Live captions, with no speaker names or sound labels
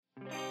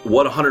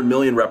what 100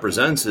 million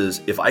represents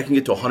is if I can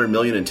get to 100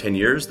 million in 10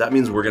 years, that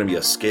means we're going to be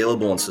a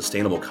scalable and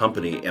sustainable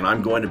company. And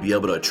I'm going to be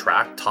able to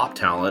attract top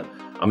talent.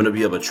 I'm going to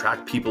be able to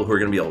attract people who are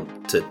going to be able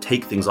to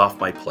take things off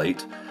my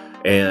plate.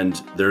 And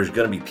there's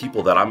going to be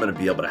people that I'm going to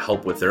be able to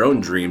help with their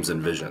own dreams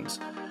and visions,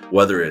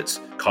 whether it's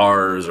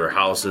cars or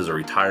houses or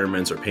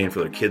retirements or paying for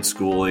their kids'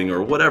 schooling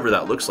or whatever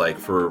that looks like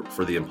for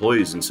the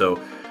employees. And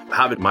so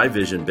having my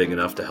vision big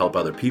enough to help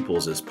other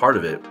people's is part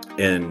of it.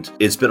 And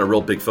it's been a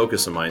real big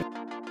focus of mine.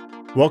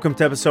 Welcome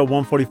to episode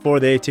 144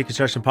 of the AT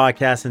Construction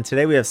Podcast. And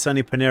today we have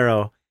Sonny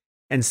Pinero.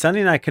 And Sonny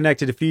and I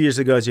connected a few years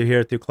ago, as you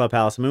hear, through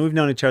Clubhouse. I mean, we've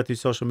known each other through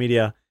social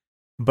media,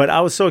 but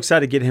I was so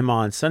excited to get him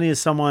on. Sonny is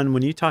someone,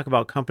 when you talk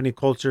about company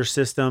culture,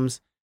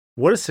 systems,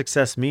 what does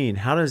success mean?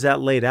 How does that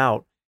laid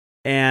out?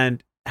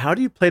 And how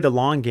do you play the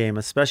long game,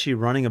 especially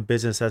running a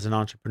business as an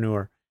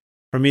entrepreneur?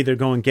 From either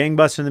going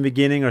gangbusters in the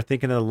beginning or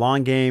thinking of the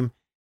long game,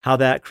 how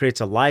that creates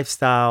a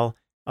lifestyle,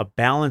 a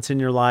balance in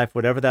your life,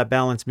 whatever that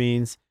balance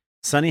means.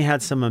 Sonny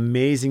had some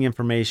amazing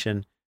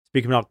information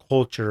speaking about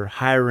culture,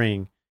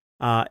 hiring,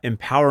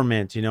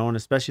 empowerment, and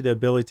especially the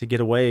ability to get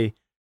away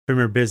from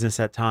your business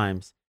at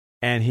times.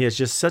 And he has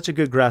just such a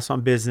good grasp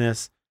on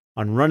business,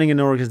 on running an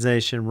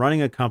organization,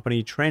 running a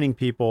company, training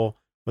people.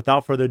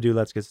 Without further ado,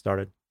 let's get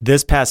started.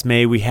 This past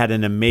May, we had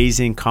an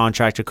amazing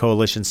Contractor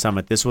Coalition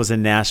Summit. This was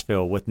in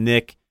Nashville with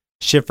Nick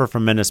Schiffer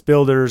from Menace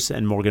Builders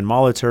and Morgan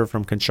Molitor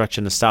from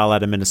Construction to Style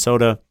out of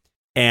Minnesota.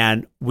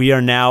 And we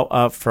are now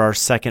up for our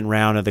second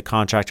round of the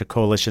Contractor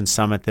Coalition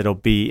Summit that'll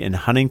be in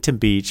Huntington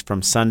Beach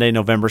from Sunday,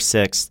 November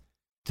 6th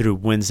through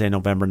Wednesday,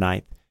 November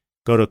 9th.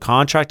 Go to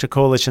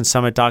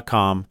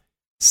contractorcoalitionsummit.com,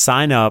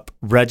 sign up,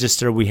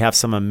 register. We have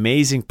some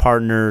amazing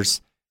partners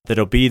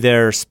that'll be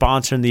there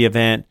sponsoring the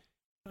event,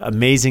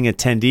 amazing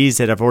attendees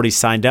that have already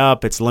signed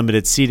up. It's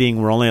limited seating.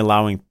 We're only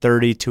allowing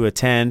 30 to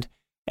attend.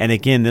 And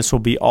again, this will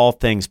be all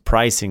things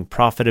pricing,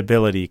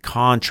 profitability,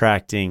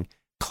 contracting,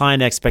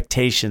 client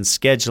expectations,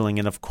 scheduling,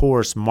 and of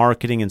course,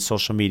 marketing and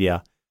social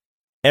media.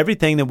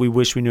 Everything that we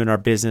wish we knew in our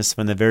business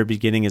from the very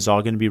beginning is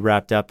all going to be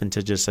wrapped up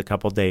into just a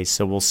couple of days.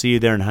 So we'll see you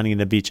there in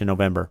Huntington Beach in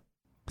November.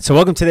 So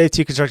welcome to the AT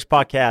Construction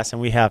Podcast,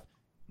 and we have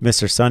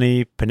Mr.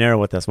 Sonny Pinero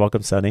with us.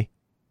 Welcome, Sonny.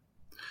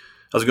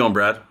 How's it going,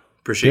 Brad?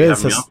 Appreciate you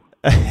having me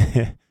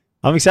on.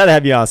 I'm excited to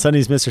have you on.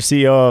 Sonny's Mr.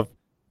 CEO of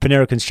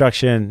Pinero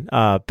Construction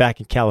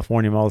back in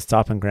California, all the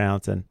stomping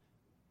grounds. And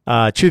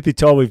truth be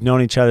told, we've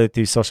known each other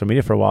through social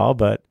media for a while,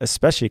 but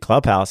especially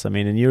Clubhouse. I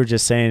mean, and you were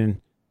just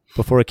saying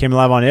before it came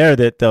live on air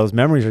that those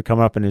memories are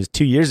coming up, and it was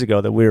 2 years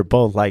ago that we were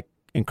both like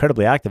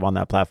incredibly active on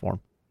that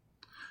platform.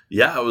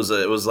 Yeah, it was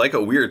like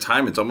a weird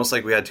time. It's almost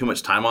like we had too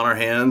much time on our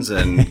hands,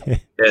 and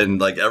and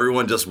like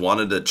everyone just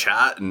wanted to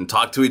chat and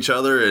talk to each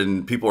other,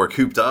 and people were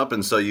cooped up,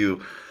 and so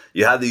you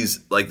had these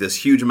like this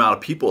huge amount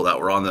of people that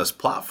were on this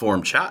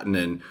platform chatting,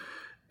 and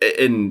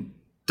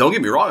don't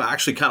get me wrong, I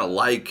actually kind of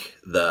like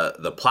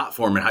the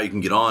platform and how you can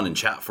get on and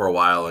chat for a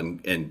while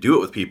and do it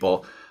with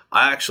people.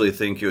 I actually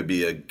think it would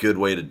be a good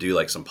way to do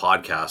like some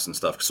podcasts and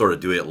stuff, sort of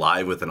do it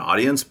live with an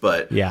audience.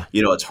 But yeah,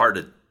 it's hard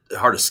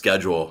to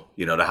schedule,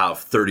 to have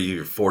 30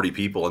 or 40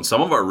 people. And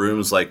some of our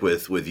rooms, like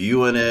with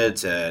you in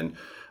it and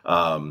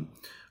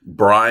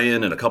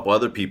Brian and a couple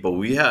other people,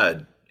 we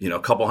had a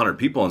couple hundred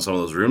people in some of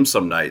those rooms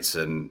some nights.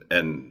 And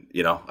I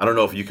don't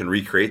know if you can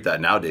recreate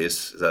that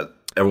nowadays. That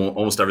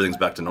almost everything's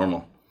back to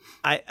normal.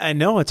 I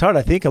know it's hard.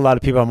 I think a lot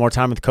of people have more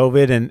time with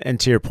COVID, and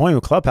to your point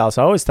with Clubhouse,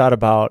 I always thought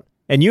about,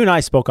 and you and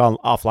I spoke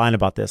offline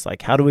about this,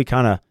 like how do we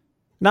kind of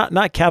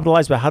not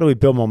capitalize, but how do we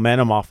build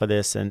momentum off of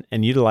this and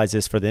utilize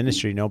this for the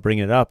industry,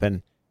 bringing it up.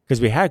 And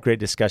because we had great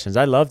discussions,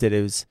 I loved it.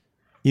 It was,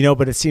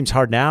 but it seems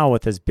hard now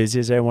with as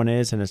busy as everyone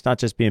is. And it's not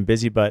just being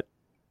busy, but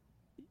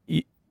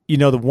the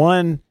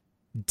one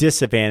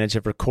disadvantage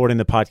of recording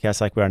the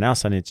podcast like we are now,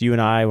 Sonny, it's you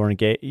and I were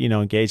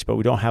engaged, but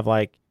we don't have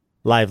like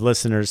live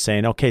listeners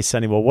saying, okay,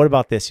 Sonny, well, what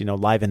about this,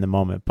 live in the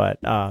moment, but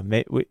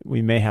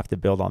we may have to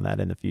build on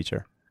that in the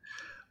future.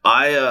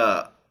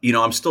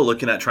 I'm still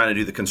looking at trying to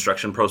do the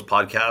Construction Pros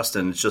podcast,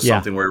 and it's just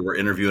something where we're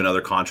interviewing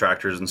other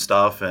contractors and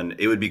stuff. And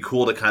it would be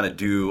cool to kind of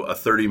do a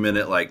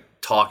 30-minute like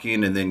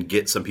talking and then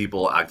get some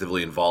people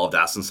actively involved,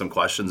 asking some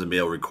questions and be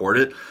able to record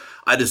it.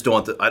 I just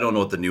don't know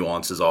what the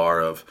nuances are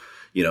of,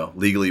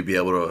 legally be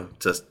able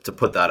to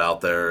put that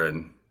out there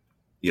and,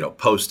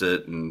 post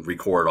it and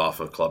record off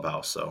of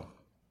Clubhouse. So.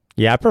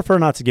 Yeah, I prefer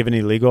not to give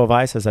any legal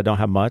advice as I don't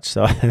have much,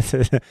 so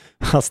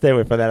I'll stay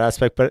away from that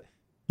aspect. But,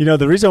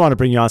 the reason I want to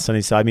bring you on,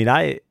 Sonny, so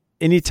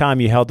anytime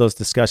you held those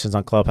discussions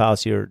on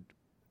Clubhouse, you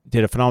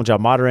did a phenomenal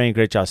job moderating,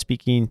 great job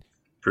speaking,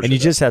 and you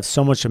just have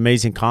so much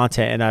amazing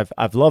content. And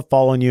I've loved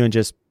following you and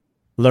just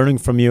learning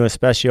from you,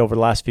 especially over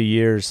the last few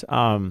years.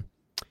 And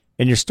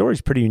your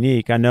story's pretty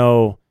unique. I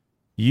know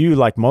you,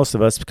 like most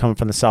of us, coming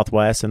from the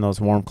Southwest and those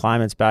warm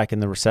climates back in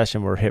the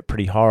recession, were hit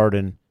pretty hard.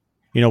 And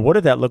what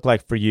did that look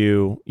like for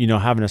you,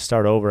 having to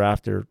start over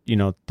after,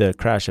 the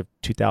crash of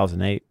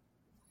 2008?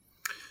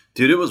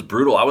 Dude, it was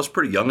brutal. I was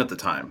pretty young at the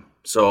time.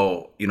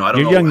 So, I don't know.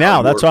 You're young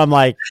now. That's why I'm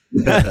like,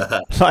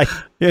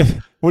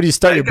 what do you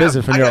start your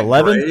business when you're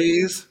 11?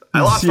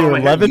 I lost all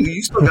my hair.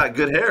 You still got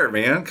good hair,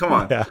 man. Come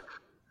on. Yeah.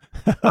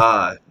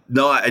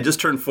 No, I just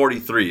turned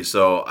 43,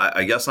 so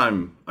I guess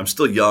I'm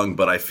still young,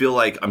 but I feel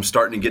like I'm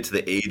starting to get to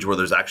the age where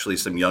there's actually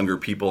some younger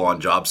people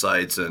on job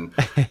sites and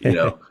you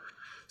know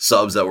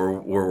subs that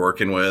we're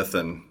working with,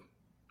 and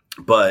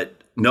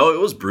but no,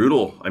 it was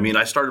brutal. I mean,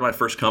 I started my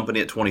first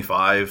company at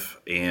 25,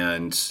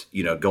 and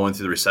going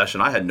through the recession,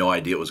 I had no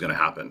idea what was going to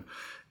happen,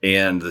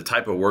 and the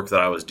type of work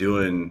that I was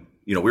doing,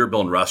 we were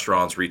building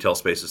restaurants, retail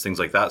spaces, things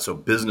like that, so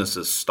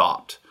businesses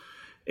stopped.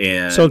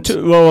 And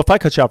well, if I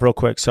cut you off real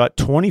quick, so at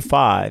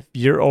 25,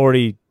 you're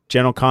already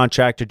general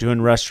contractor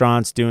doing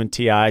restaurants, doing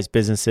TIs,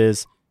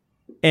 businesses.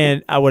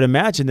 And I would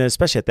imagine that,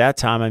 especially at that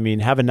time, I mean,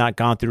 having not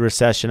gone through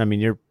recession, I mean,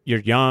 you're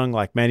young,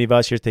 like many of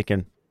us, you're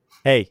thinking,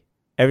 hey,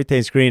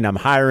 everything's green. I'm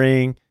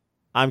hiring,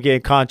 I'm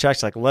getting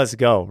contracts, like, let's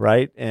go.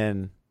 Right.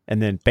 And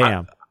then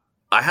bam.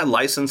 I had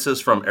licenses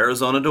from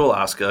Arizona to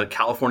Alaska,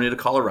 California to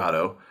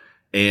Colorado.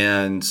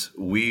 And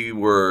we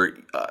were,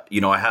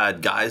 I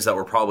had guys that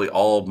were probably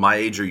all my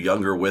age or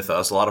younger with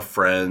us, a lot of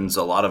friends,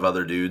 a lot of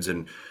other dudes.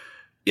 And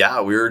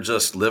yeah, we were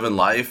just living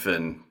life,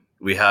 and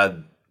we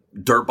had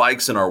dirt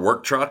bikes in our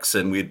work trucks,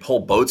 and we'd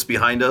pull boats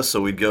behind us.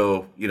 So we'd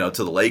go, to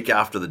the lake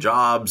after the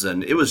jobs.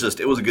 And it was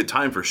a good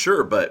time for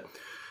sure. But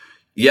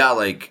yeah,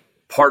 like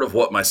part of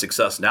what my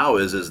success now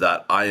is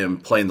that I am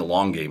playing the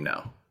long game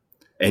now.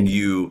 And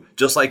you,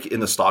 just like in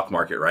the stock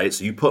market, right?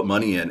 So you put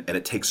money in, and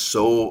it takes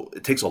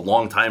a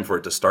long time for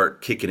it to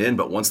start kicking in.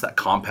 But once that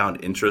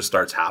compound interest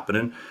starts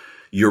happening,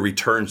 your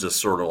returns just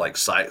sort of like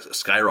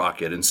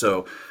skyrocket. And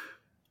so,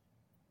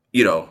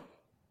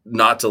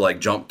 not to like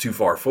jump too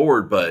far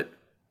forward, but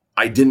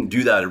I didn't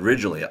do that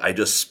originally. I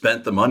just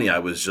spent the money. I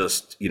was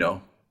just,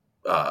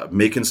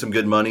 making some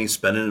good money,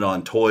 spending it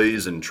on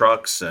toys and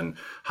trucks and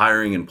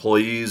hiring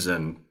employees,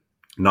 and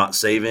not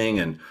saving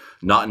and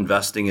not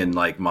investing in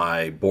like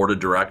my board of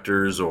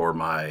directors or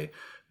my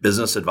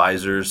business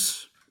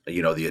advisors. I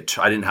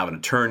didn't have an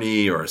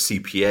attorney or a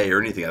CPA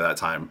or anything at that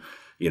time,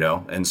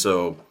 and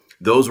so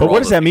those were. But what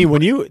does that mean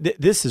when you?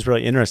 This is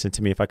really interesting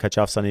to me. If I cut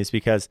you off, Sonny, is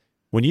because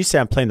when you say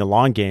I'm playing the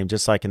long game,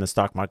 just like in the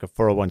stock market,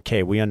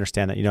 401k, we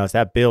understand that as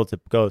that builds,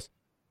 it goes.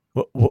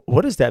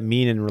 What does that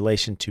mean in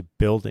relation to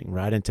building,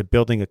 right? And to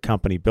building a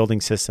company,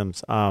 building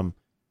systems.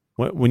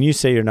 When you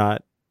say you're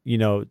not,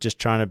 just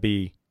trying to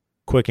be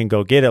quick and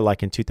go get it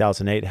like in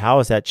 2008, how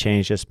has that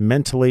changed, just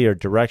mentally or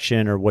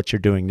direction or what you're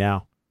doing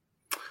now?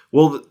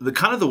 Well, the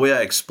kind of the way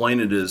I explain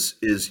it is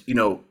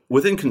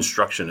within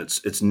construction,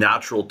 it's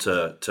natural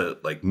to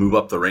like move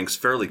up the ranks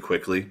fairly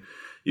quickly.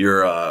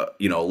 You're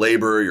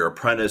laborer, you're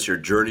apprentice, you're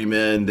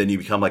journeyman, then you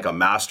become like a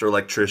master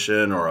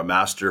electrician or a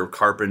master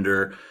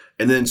carpenter,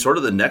 and then sort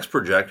of the next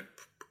project,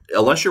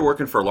 unless you're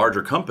working for a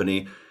larger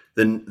company,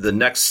 then the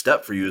next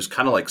step for you is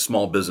kind of like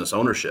small business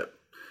ownership,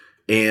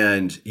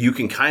 and you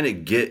can kind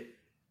of get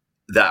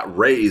that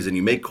raise and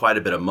you make quite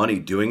a bit of money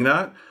doing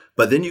that.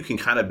 But then you can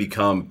kind of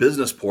become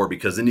business poor,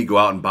 because then you go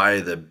out and buy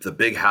the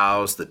big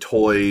house, the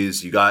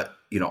toys, you got,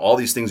 all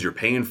these things you're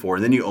paying for.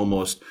 And then you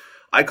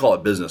I call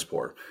it business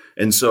poor.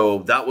 And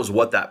so that was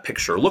what that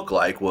picture looked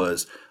like.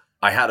 Was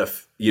I had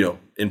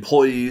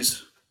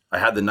employees, I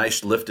had the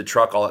nice lifted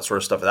truck, all that sort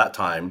of stuff at that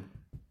time.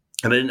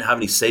 And I didn't have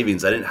any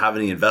savings. I didn't have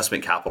any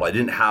investment capital. I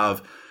didn't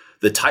have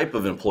the type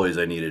of employees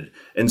I needed.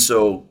 And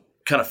so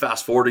kind of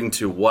fast forwarding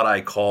to what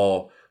I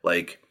call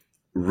like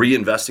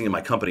reinvesting in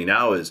my company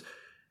now is,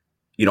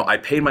 I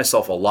paid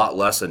myself a lot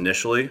less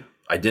initially.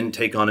 I didn't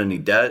take on any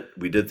debt.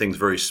 We did things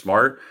very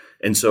smart.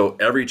 And so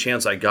every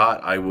chance I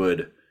got, I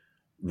would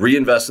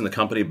reinvest in the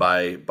company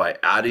by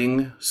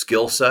adding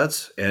skill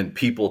sets and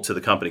people to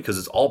the company, because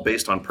it's all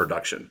based on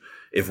production.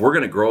 If we're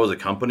going to grow as a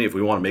company, if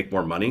we want to make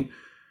more money,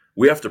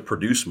 we have to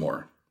produce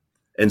more.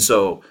 And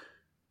so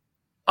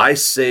I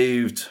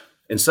saved,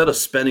 instead of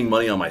spending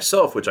money on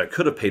myself, which I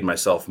could have paid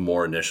myself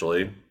more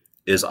initially,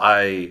 is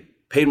I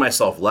paid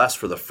myself less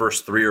for the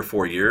first 3 or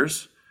 4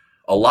 years,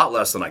 a lot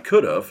less than I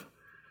could have.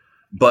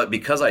 But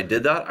because I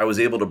did that, I was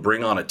able to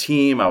bring on a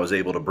team. I was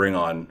able to bring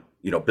on,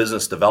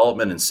 business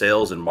development and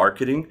sales and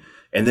marketing.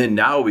 And then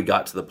now we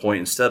got to the point,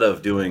 instead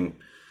of doing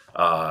 $2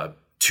 or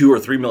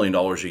 $3 million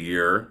a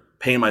year,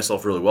 paying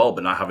myself really well,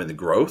 but not having the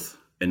growth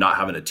and not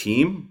having a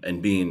team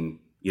and being,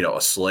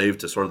 a slave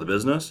to sort of the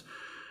business.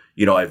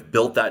 I've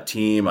built that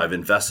team. I've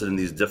invested in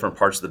these different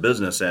parts of the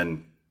business.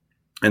 And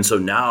so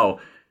now,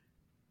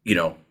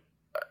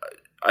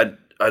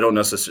 I don't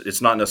necessarily,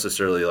 it's not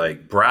necessarily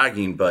like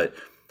bragging, but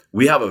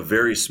we have a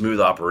very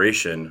smooth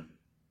operation,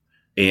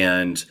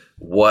 and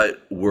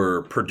what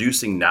we're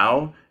producing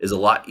now is a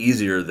lot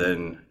easier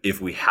than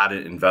if we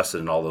hadn't invested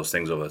in all those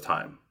things over the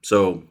time.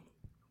 So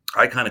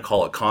I kind of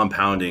call it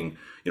compounding,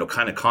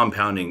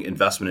 compounding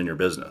investment in your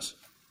business.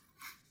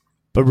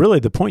 But really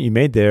the point you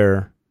made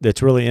there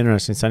that's really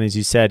interesting, Sonny, is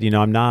you said,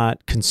 I'm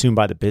not consumed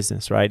by the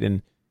business, right?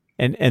 And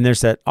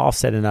there's that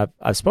offset, and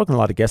I've spoken to a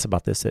lot of guests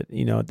about this, that,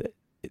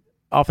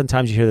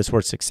 oftentimes you hear this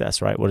word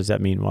success, right? What does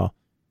that mean? Well,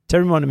 to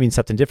everyone it means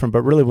something different,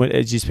 but really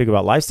as you speak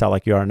about lifestyle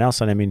like you are now,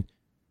 Sonny, I mean,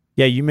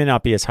 yeah, you may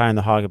not be as high on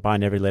the hog of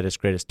buying every latest,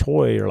 greatest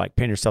toy or like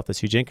paying yourself this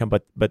huge income,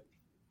 but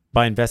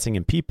by investing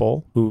in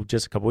people, who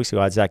just a couple weeks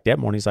ago I had Zach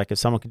Detmore, and he's like, if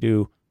someone could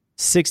do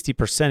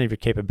 60% of your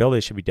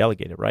capability should be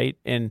delegated, right?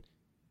 And,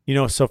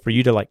 so for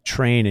you to like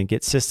train and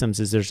get systems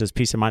is there's this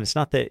peace of mind. It's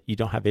not that you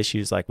don't have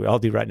issues like we all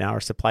do right now,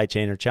 or supply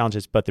chain or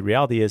challenges, but the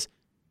reality is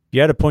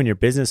you're at a point in your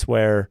business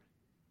where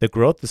the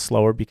growth is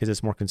slower because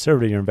it's more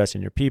conservative. You're investing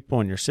in your people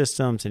and your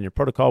systems and your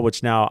protocol,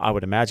 which now I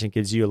would imagine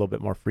gives you a little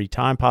bit more free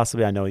time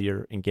possibly. I know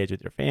you're engaged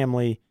with your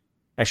family,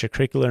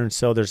 extracurricular. And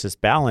so there's this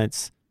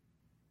balance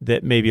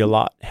that may be a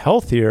lot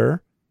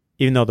healthier,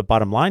 even though the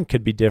bottom line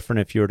could be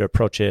different if you were to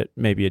approach it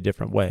maybe a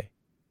different way.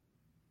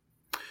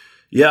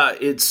 Yeah,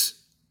 it's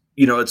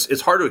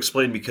hard to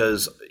explain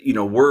because,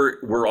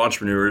 we're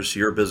entrepreneurs.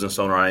 You're a business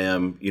owner. I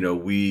am.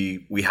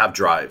 We have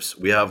drives.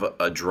 We have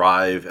a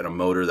drive and a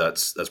motor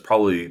that's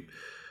probably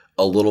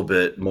a little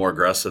bit more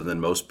aggressive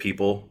than most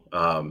people,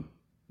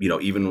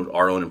 even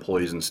our own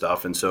employees and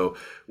stuff. And so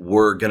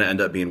we're going to end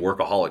up being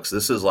workaholics.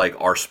 This is like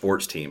our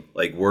sports team.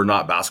 Like, we're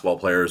not basketball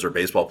players or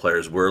baseball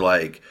players. We're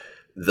like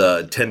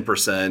the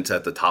 10%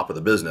 at the top of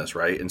the business,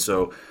 right? And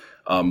so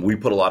we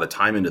put a lot of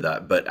time into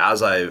that. But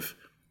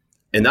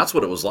and that's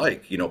what it was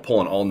like,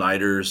 pulling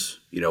all-nighters,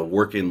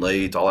 working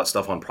late, all that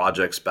stuff on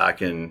projects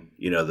back in,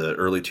 the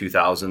early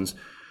 2000s.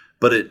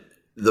 But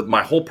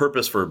my whole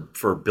purpose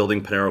for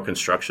building Panero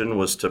Construction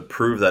was to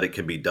prove that it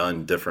can be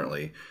done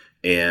differently.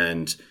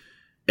 And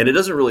it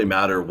doesn't really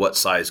matter what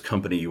size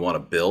company you want to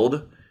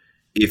build.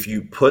 If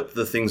you put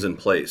the things in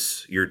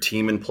place, your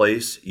team in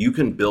place, you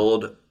can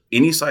build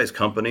any size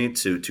company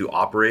to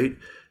operate,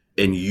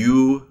 and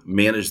you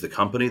manage the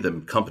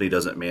company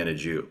doesn't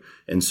manage you.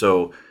 And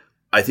so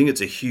I think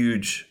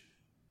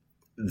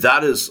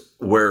that is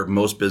where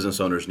most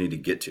business owners need to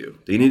get to.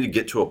 They need to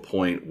get to a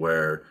point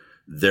where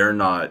they're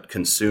not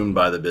consumed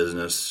by the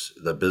business.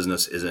 The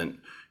business isn't,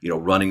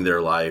 running their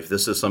life.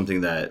 This is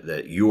something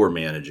that you are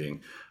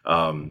managing.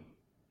 I'm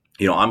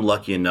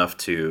lucky enough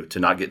to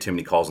not get too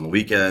many calls on the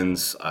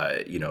weekends.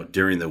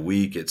 During the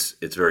week,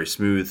 it's very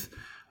smooth.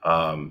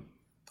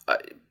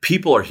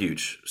 People are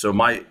huge. So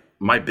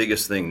my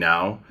biggest thing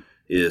now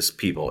is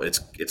people.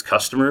 It's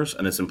customers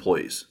and it's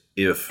employees.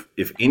 If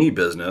any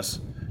business,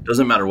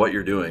 doesn't matter what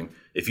you're doing,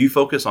 if you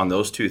focus on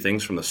those two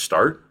things from the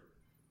start,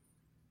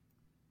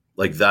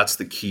 like that's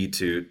the key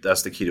to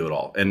it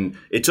all. And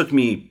it took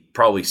me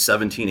probably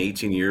 17,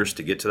 18 years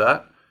to get to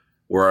that,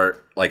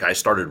 where like I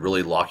started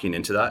really locking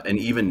into that. And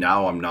even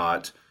now I'm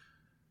not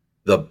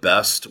the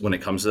best when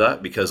it comes to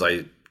that, because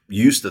I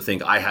used to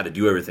think I had to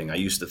do everything. I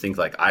used to think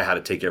like I had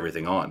to take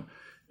everything on.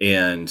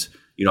 And,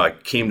 I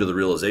came to the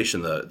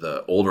realization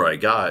the older I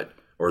got,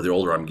 or the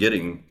older I'm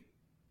getting,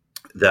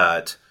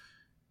 that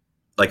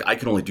like I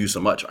can only do so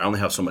much. I only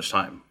have so much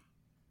time.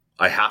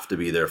 I have to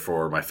be there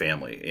for my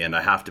family, and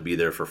I have to be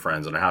there for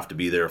friends, and I have to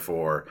be there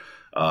for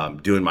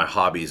doing my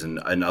hobbies and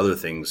other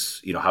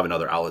things, having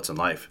other outlets in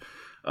life.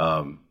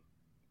 But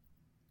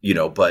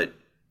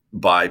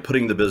by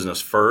putting the business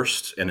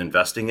first and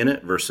investing in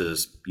it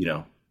versus,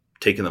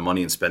 taking the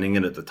money and spending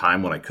it at the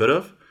time when I could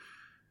have,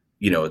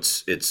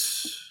 it's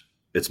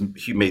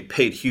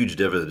paid huge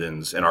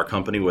dividends in our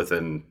company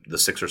within the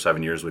 6 or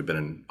 7 years we've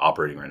been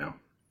operating right now.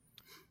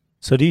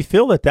 So do you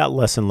feel that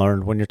lesson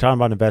learned when you're talking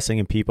about investing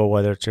in people,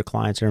 whether it's your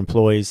clients or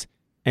employees,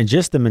 and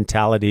just the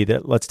mentality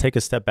that let's take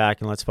a step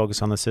back and let's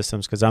focus on the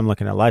systems, because I'm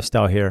looking at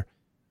lifestyle here.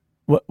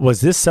 Was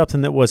this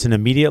something that was an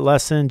immediate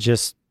lesson,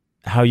 just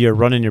how you're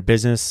running your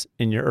business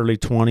in your early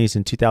 20s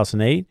in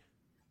 2008?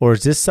 Or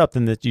is this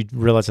something that you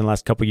realized in the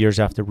last couple of years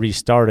after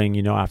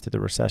restarting, after the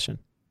recession?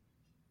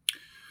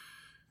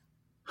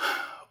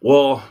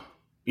 Well,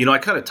 I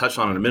kind of touched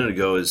on it a minute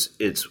ago,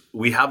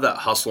 we have that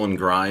hustle and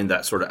grind,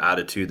 that sort of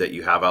attitude that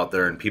you have out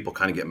there, and people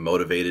kind of get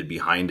motivated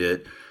behind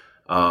it.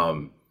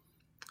 I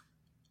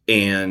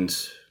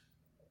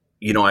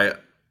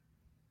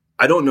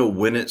don't know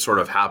when it sort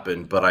of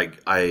happened, but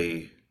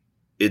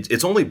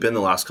it's only been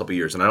the last couple of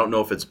years, and I don't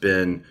know if it's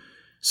been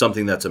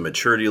something that's a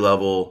maturity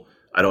level.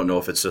 I don't know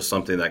if it's just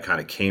something that kind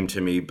of came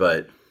to me,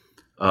 but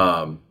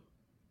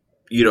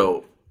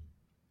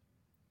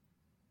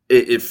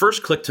it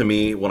first clicked to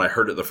me when I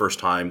heard it the first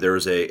time. There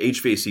was a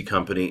HVAC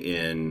company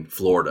in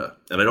Florida,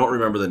 and I don't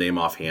remember the name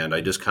offhand.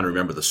 I just kind of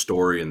remember the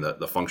story and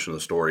the function of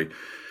the story.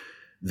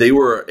 They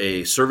were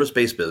a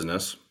service-based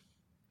business.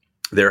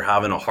 They're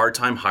having a hard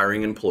time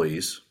hiring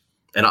employees.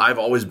 And I've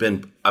always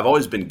been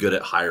good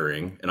at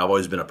hiring, and I've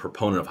always been a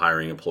proponent of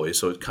hiring employees.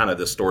 So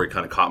this story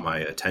kind of caught my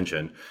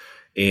attention.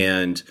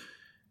 And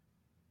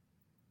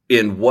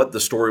what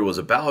the story was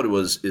about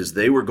is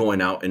they were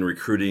going out and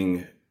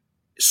recruiting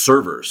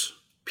servers,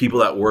 people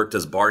that worked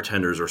as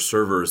bartenders or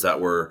servers that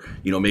were,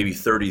 maybe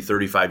 30,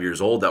 35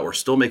 years old, that were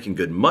still making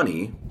good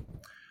money,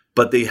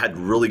 but they had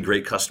really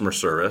great customer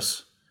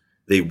service.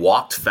 They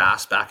walked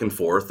fast back and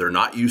forth. They're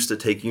not used to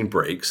taking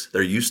breaks.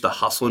 They're used to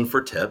hustling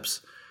for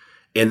tips.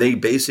 And they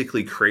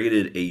basically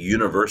created a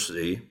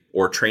university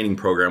or training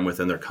program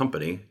within their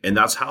company. And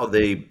that's how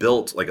they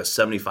built like a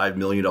 $75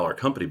 million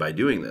company by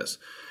doing this.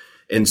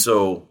 And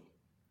so,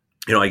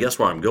 I guess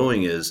where I'm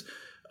going is,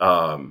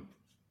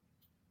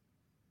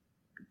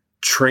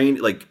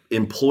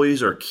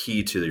 employees are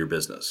key to your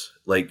business.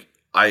 Like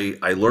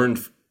I learned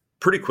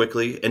pretty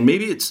quickly, and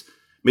maybe it's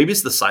maybe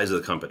it's the size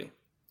of the company.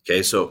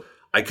 Okay. So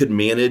I could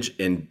manage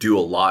and do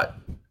a lot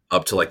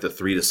up to like the $3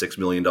 to $6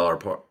 million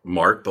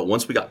mark. But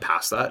once we got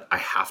past that, I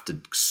have to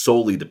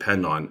solely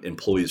depend on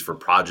employees for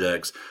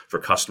projects, for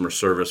customer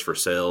service, for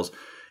sales.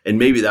 And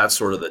maybe that's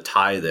sort of the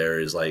tie there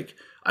is like,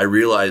 I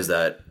realize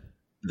that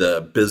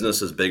the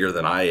business is bigger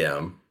than I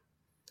am.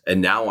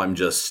 And now I'm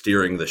just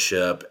steering the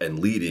ship and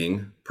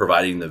leading,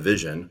 providing the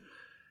vision.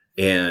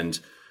 And,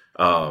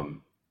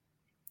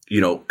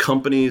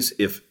 companies,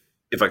 if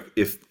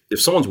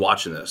someone's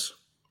watching this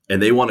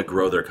and they want to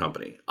grow their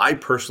company, I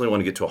personally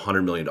want to get to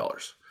 $100 million.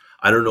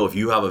 I don't know if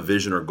you have a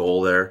vision or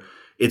goal there.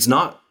 It's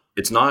not,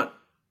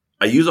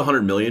 I use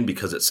 100 million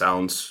because it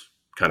sounds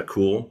kind of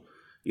cool.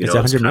 It's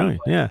 100 million.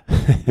 Yeah.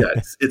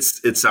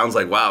 It sounds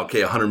like, wow,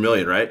 okay, 100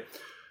 million, right?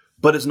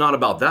 But it's not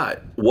about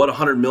that. What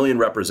 100 million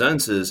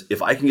represents is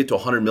if I can get to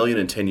 100 million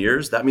in 10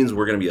 years, that means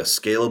we're going to be a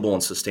scalable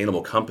and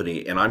sustainable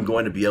company. And I'm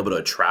going to be able to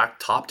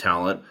attract top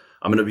talent.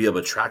 I'm going to be able to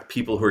attract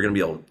people who are going to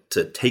be able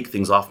to take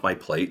things off my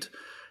plate.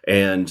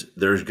 And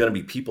there's going to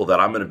be people that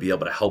I'm going to be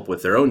able to help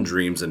with their own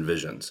dreams and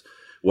visions,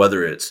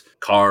 whether it's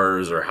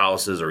cars or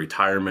houses or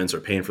retirements or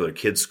paying for their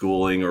kids'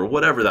 schooling or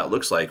whatever that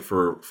looks like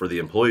for the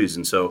employees.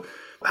 And so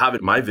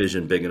having my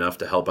vision big enough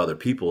to help other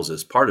people's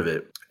is part of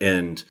it.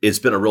 And it's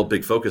been a real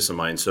big focus of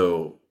mine.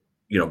 So,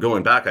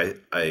 going back,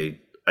 I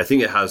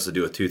think it has to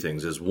do with two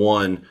things. Is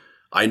one,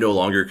 I no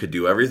longer could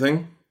do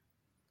everything.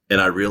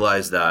 And I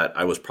realized that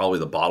I was probably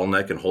the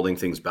bottleneck in holding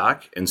things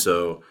back. And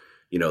so,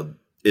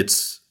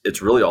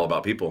 it's really all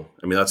about people.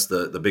 I mean, that's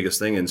the biggest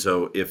thing. And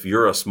so if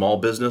you're a small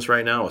business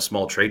right now, a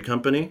small trade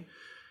company,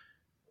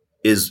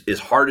 as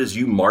hard as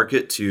you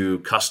market to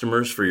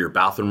customers for your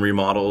bathroom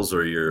remodels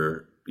or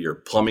your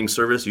plumbing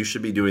service, you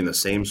should be doing the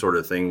same sort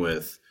of thing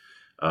with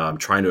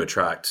trying to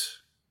attract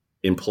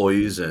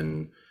employees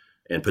and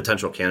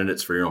potential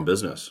candidates for your own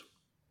business.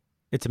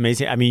 It's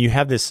amazing. I mean, you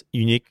have this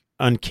unique,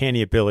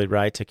 uncanny ability,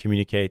 right, to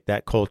communicate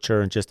that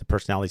culture and just the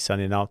personality,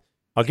 Sonny. And I'll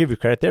give you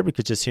credit there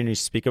because just hearing you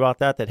speak about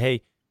that,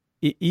 hey,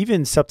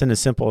 even something as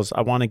simple as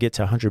I want to get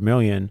to 100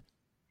 million,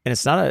 and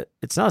it's not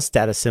a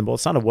status symbol,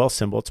 it's not a wealth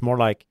symbol. It's more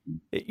like,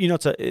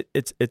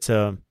 it's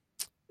something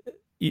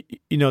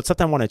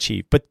I want to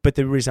achieve. But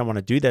the reason I want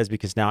to do that is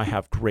because now I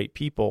have great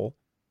people,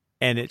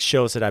 and it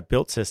shows that I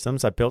built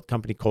systems, I built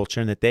company culture,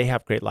 and that they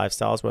have great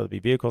lifestyles, whether it be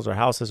vehicles or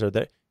houses, or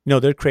that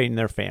they're creating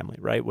their family,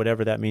 right?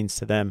 Whatever that means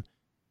to them,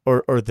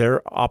 or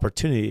their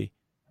opportunity,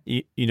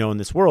 in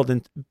this world.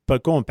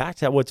 But going back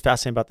to that, what's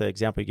fascinating about the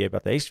example you gave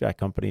about the HVAC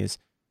company is,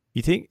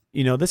 you think,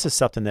 this is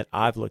something that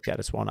I've looked at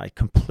as one I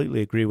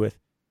completely agree with,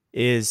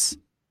 is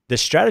the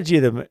strategy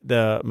of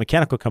the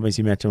mechanical companies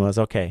you mentioned was,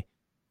 okay,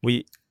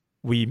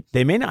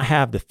 they may not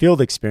have the field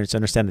experience to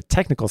understand the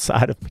technical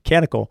side of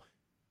mechanical,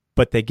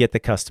 but they get the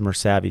customer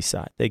savvy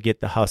side. They get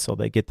the hustle.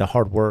 They get the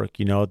hard work,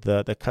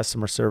 the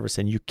customer service,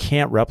 and you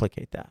can't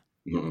replicate that.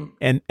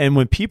 Mm-hmm. And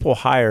when people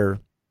hire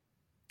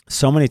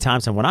so many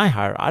times, and when I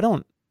hire, I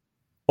don't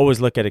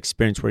always look at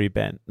experience where you've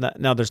been.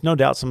 Now, there's no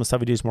doubt some of the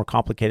stuff we do is more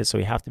complicated, so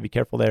we have to be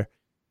careful there.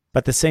 But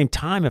at the same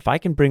time, if I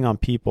can bring on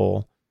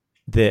people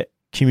that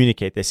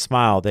communicate, they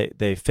smile,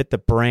 they fit the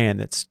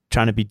brand that's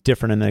trying to be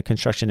different in the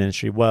construction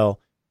industry, well,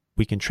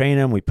 we can train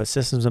them, we put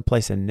systems in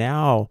place, and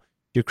now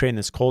you're creating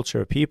this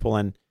culture of people.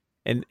 And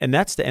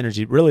that's the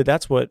energy. Really,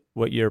 that's what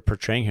you're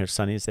portraying here,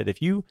 Sonny, is that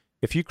if you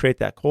create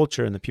that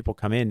culture and the people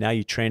come in, now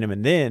you train them,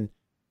 and then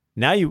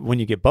now when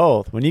you get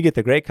both, when you get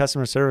the great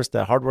customer service,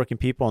 the hardworking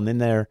people, and then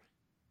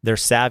they're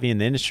savvy in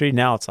the industry,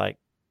 now it's like,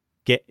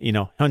 get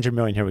 100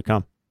 million, here we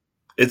come.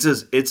 It's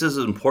as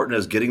important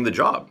as getting the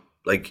job.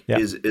 Like,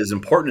 is as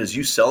important as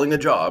you selling a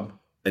job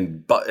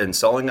and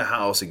selling a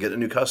house and getting a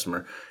new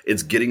customer.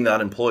 It's getting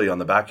that employee on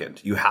the back end.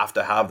 You have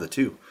to have the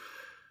two,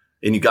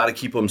 and you got to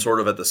keep them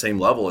sort of at the same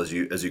level as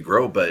you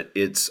grow. But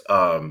it's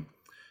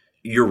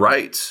you're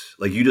right.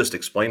 Like you just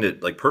explained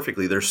it like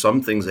perfectly. There's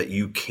some things that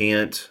you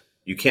can't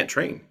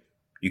train.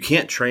 You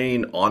can't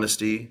train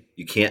honesty.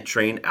 You can't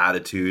train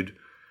attitude.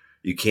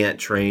 You can't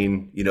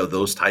train,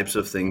 those types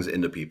of things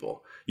into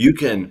people. You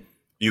can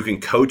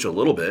coach a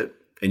little bit,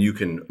 and you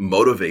can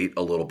motivate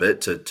a little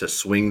bit to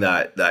swing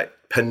that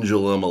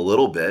pendulum a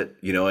little bit,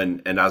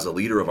 and as a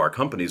leader of our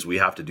companies, we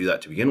have to do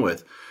that to begin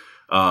with.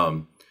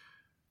 But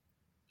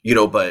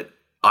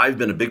I've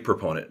been a big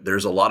proponent.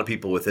 There's a lot of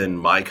people within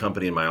my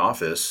company and my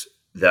office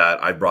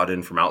that I brought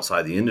in from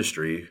outside the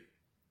industry,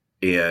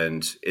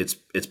 and it's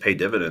paid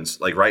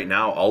dividends. Like right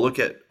now, I'll look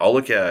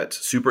at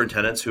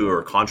superintendents who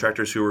are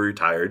contractors who are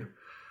retired.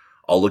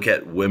 I'll look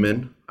at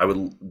women.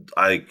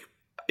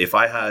 If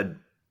I had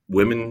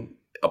women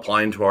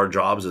applying to our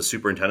jobs as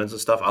superintendents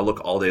and stuff, I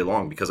look all day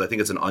long because I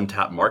think it's an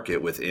untapped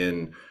market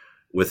within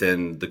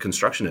the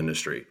construction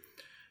industry.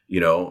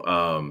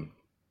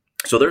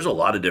 So there's a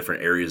lot of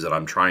different areas that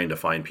I'm trying to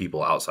find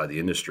people outside the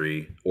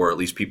industry, or at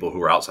least people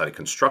who are outside of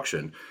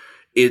construction.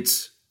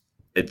 It's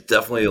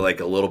definitely like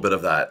a little bit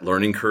of that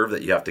learning curve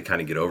that you have to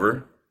kind of get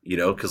over,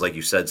 because like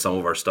you said, some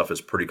of our stuff is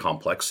pretty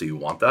complex. So you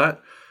want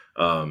that.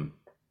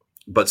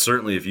 But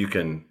certainly if you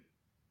can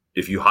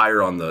if you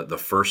hire on the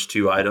first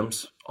two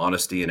items,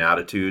 honesty and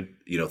attitude,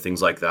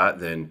 things like that,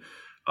 then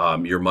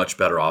you're much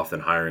better off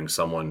than hiring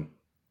someone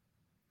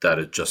that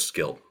is just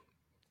skilled.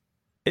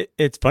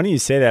 It's funny you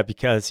say that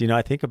because,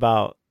 I think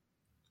about,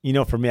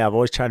 for me, I've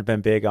always tried to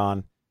been big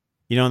on,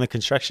 in the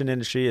construction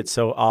industry, it's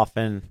so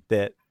often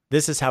that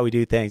this is how we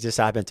do things. This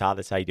I've been taught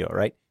that's how you do it,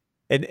 right?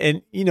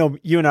 And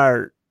you and I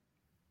are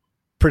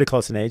pretty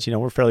close in age.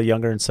 We're fairly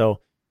younger, and so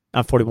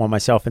I'm 41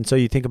 myself. And so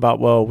you think about,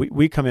 well,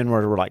 we come in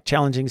where we're like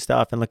challenging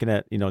stuff and looking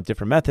at,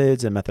 different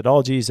methods and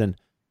methodologies and,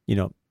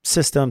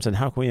 systems and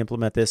how can we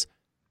implement this.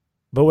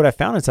 But what I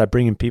found is I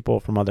bring in people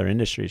from other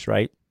industries,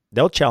 right?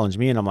 They'll challenge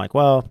me and I'm like,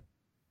 well,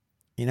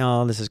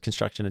 this is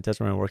construction. It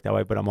doesn't really work that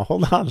way, but I'm a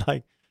hold on,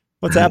 like,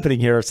 what's happening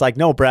here? It's like,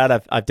 no, Brad,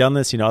 I've done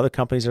this. Other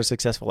companies are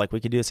successful. Like,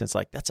 we can do this. And it's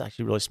like, that's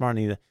actually really smart.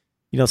 And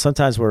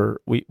sometimes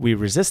we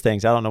resist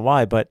things. I don't know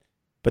why, but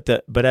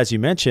as you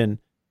mentioned,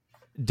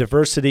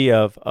 diversity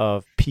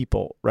of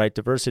people, right?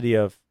 Diversity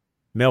of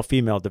male,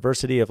 female,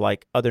 diversity of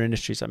like other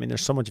industries. I mean,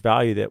 there's so much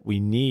value that we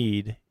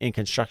need in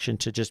construction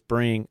to just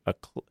bring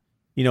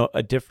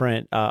a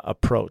different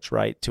approach,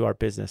 right, to our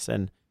business.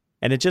 And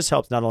it just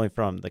helps not only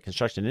from the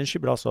construction industry,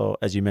 but also,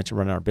 as you mentioned,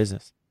 running our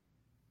business.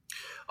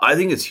 I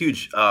think it's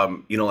huge.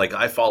 Like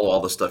I follow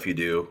all the stuff you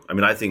do. I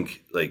mean, I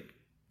think like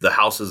the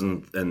houses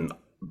and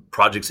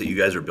projects that you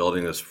guys are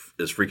building is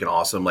freaking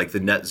awesome. Like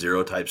the net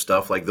zero type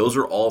stuff, like those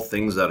are all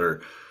things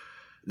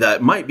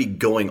that might be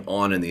going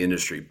on in the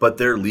industry, but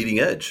they're leading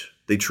edge.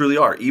 They truly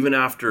are. Even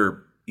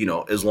after,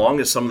 as long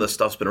as some of the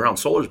stuff's been around,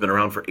 solar's been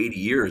around for 80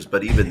 years,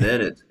 but even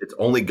then it's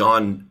only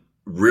gone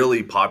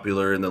really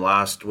popular in the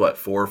last 4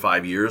 or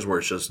 5 years, where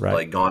it's just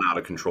like gone out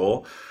of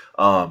control.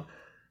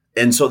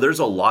 And so there's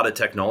a lot of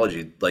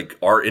technology. Like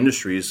our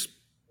industry's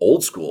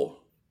old school,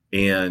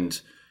 and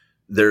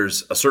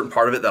there's a certain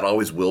part of it that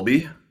always will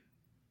be,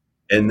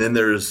 and then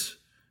there's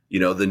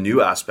the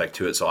new aspect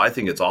to it. So I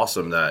think it's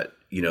awesome that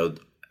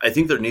I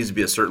think there needs to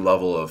be a certain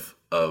level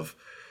of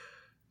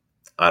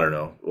I don't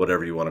know,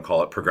 whatever you want to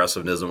call it,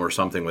 progressivism or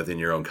something within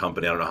your own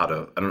company. I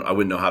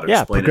wouldn't know how to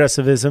explain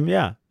progressivism.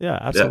 Yeah,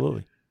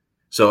 absolutely. Yeah.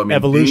 So I mean,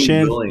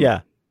 evolution,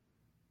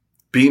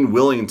 being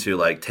willing to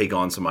like take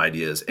on some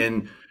ideas,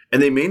 and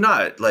they may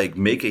not like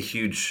make a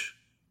huge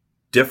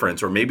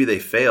difference, or maybe they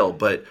fail,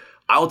 but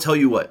I'll tell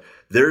you what,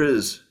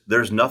 there's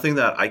nothing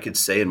that I could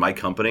say in my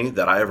company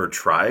that I ever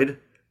tried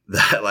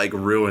that like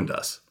ruined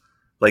us.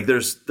 Like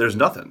there's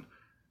nothing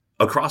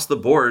across the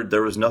board.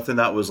 There was nothing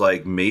that was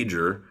like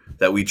major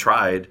that we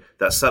tried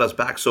that set us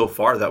back so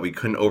far that we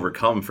couldn't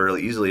overcome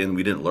fairly easily, and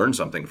we didn't learn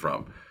something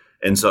from.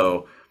 And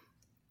so,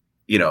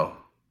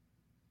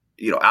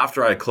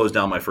 after I closed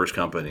down my first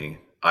company,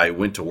 I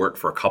went to work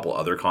for a couple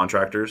other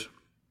contractors,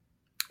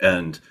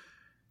 and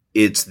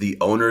it's the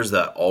owners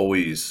that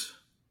always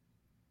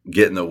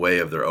get in the way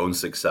of their own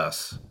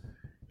success.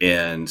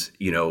 And,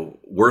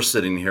 we're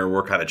sitting here,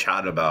 we're kind of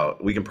chatting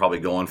about, we can probably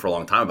go on for a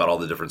long time about all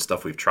the different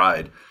stuff we've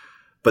tried,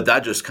 but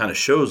that just kind of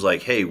shows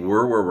like, hey,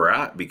 we're where we're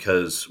at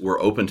because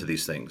we're open to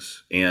these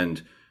things.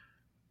 And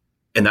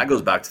that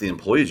goes back to the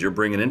employees. You're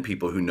bringing in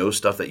people who know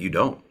stuff that you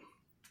don't,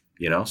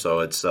 so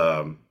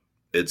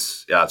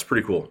it's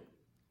pretty cool.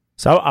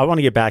 So I want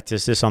to get back to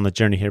this on the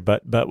journey here,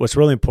 but what's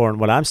really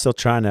important, what I'm still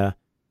trying to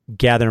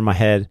gather in my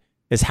head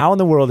is how in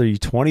the world are you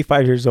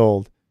 25 years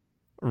old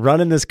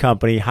running this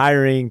company,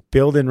 hiring,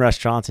 building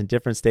restaurants in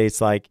different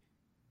states? Like,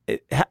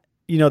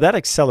 that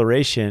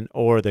acceleration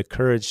or the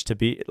courage to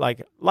be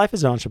like, life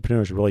as an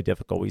entrepreneur is really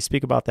difficult. We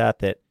speak about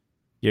that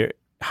your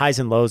highs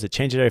and lows, it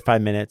changes every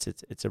 5 minutes.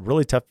 It's a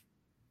really tough,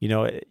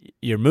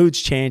 your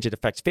moods change. It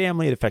affects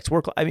family. It affects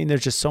work. I mean,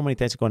 there's just so many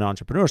things going on.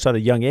 Entrepreneurs. So at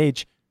a young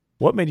age,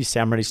 what made you say,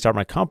 I'm ready to start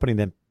my company?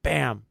 Then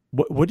bam,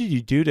 what did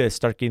you do to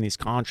start getting these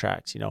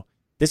contracts?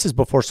 This is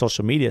before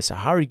social media. So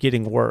how are you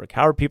getting work?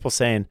 How are people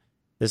saying,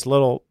 this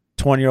little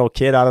 20-year-old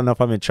kid, I don't know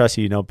if I'm going to trust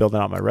you, building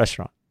out my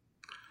restaurant?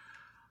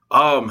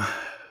 I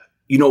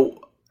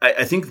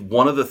think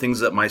one of the things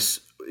that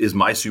is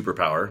my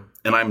superpower,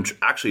 and I'm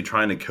actually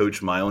trying to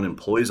coach my own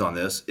employees on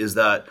this, is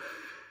that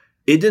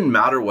it didn't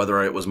matter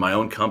whether it was my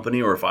own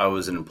company or if I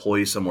was an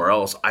employee somewhere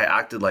else. I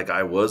acted like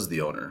I was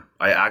the owner.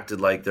 I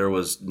acted like there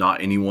was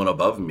not anyone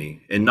above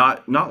me, and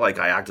not like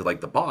I acted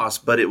like the boss,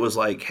 but it was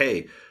like,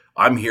 hey,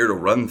 I'm here to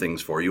run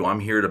things for you. I'm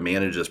here to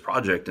manage this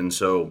project. And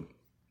so,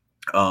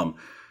 and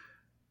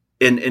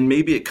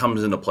maybe it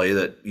comes into play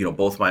that,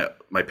 both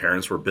my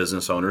parents were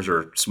business owners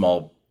or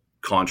small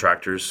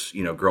contractors,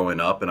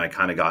 growing up, and I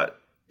kind of got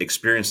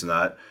experience in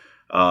that.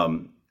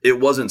 It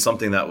wasn't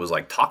something that was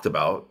like talked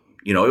about.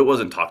 It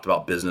wasn't talked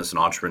about business and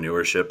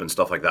entrepreneurship and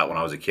stuff like that when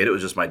I was a kid. It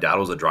was just my dad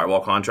was a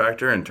drywall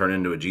contractor and turned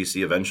into a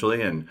GC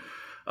eventually. And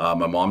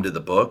my mom did the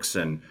books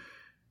and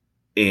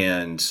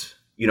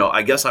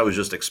I guess I was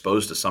just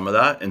exposed to some of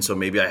that. And so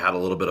maybe I had a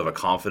little bit of a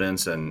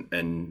confidence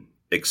and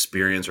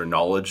experience or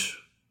knowledge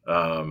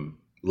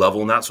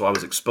level in that. So I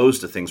was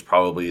exposed to things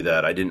probably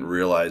that I didn't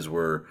realize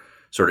were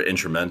sort of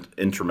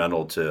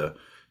instrumental to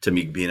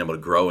me being able to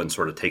grow and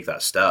sort of take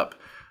that step.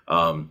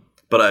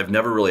 But I've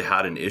never really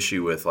had an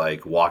issue with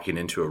like walking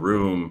into a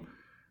room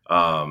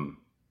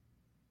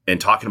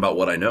talking about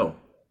what I know,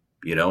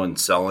 and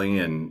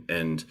selling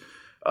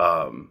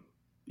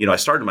I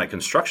started my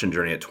construction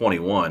journey at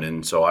 21.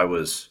 And so I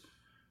was,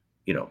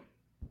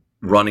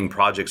 running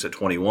projects at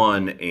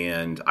 21,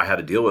 and I had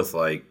to deal with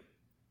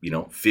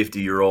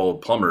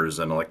 50-year-old plumbers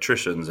and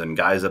electricians and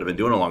guys that have been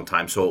doing it a long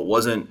time. So it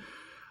wasn't,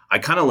 I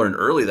kind of learned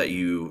early that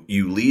you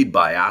lead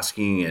by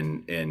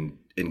asking and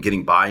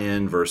getting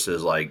buy-in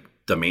versus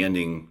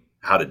demanding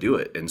how to do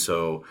it. And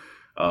so,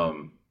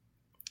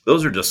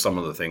 those are just some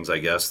of the things, I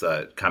guess,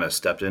 that kind of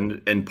stepped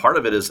in. And part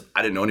of it is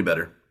I didn't know any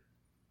better.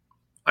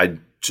 I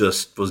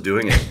just was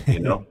doing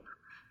it,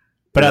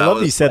 But I love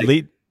that you said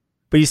lead.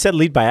 But you said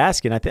lead by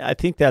asking. I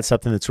think that's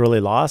something that's really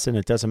lost, and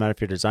it doesn't matter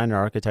if you're a designer,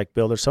 architect,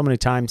 builder. So many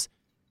times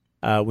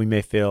we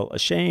may feel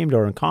ashamed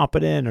or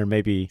incompetent, or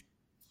maybe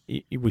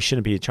we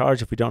shouldn't be in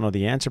charge if we don't know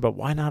the answer. But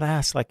why not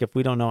ask? If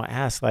we don't know,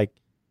 ask. I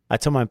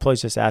tell my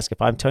employees, just ask.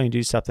 If I'm telling you to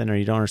do something or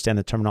you don't understand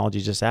the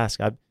terminology, just ask.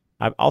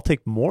 I'll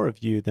take more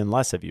of you than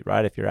less of you,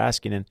 right? If you're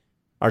asking. And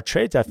our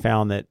trades, I've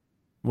found that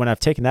when I've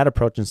taken that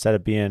approach, instead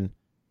of being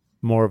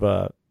more of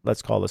a,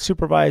 let's call it a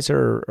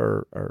supervisor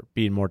or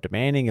being more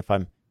demanding, if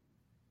I'm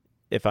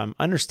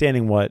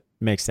understanding what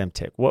makes them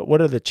tick, what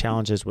are the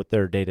challenges with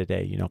their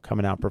day-to-day,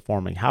 coming out and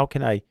performing? How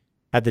can I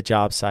have the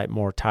job site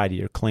more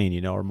tidy or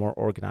clean, or more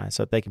organized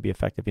so that they can be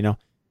effective?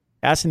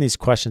 Asking these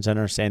questions and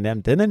understanding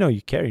them, then they know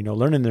you care.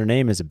 Learning their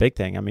name is a big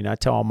thing. I mean, I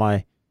tell all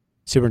my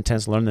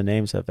superintendents learn the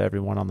names of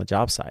everyone on the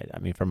job site. I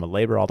mean, from a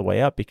labor all the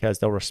way up, because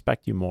they'll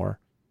respect you more,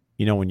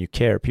 when you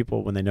care.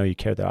 People, when they know you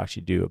care, they'll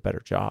actually do a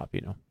better job,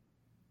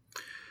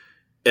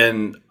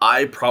 And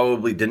I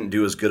probably didn't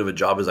do as good of a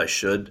job as I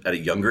should at a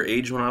younger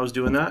age when I was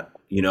doing that.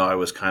 I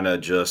was kind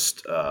of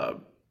just,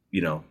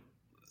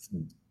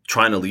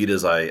 trying to lead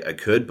as I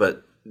could.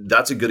 But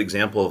that's a good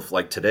example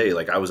of today.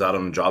 I was out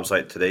on a job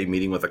site today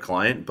meeting with a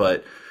client,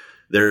 but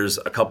there's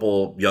a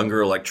couple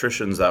younger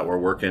electricians that were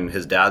working.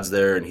 His dad's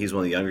there and he's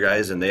one of the younger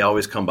guys, and they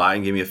always come by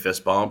and give me a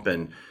fist bump.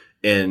 And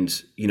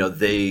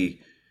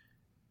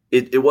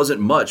it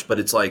wasn't much, but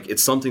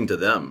it's something to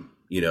them,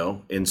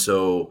 and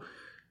so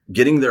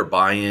getting their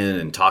buy-in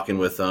and talking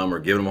with them or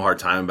giving them a hard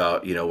time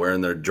about,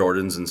 wearing their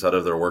Jordans instead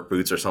of their work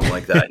boots or something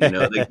like that,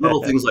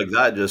 little things like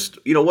that, just,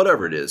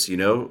 whatever it is,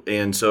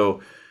 and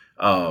so,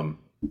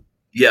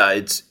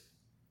 it's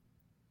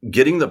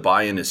getting the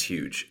buy-in is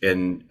huge.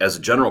 And as a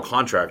general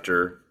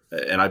contractor,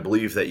 and I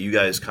believe that you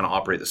guys kind of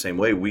operate the same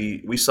way,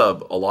 we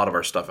sub a lot of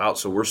our stuff out.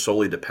 So we're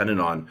solely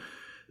dependent on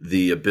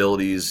the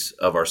abilities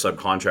of our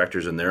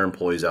subcontractors and their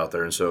employees out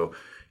there. And so,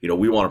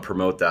 we want to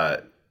promote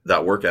that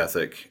work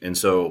ethic. And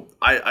so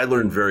I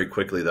learned very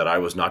quickly that I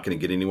was not going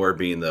to get anywhere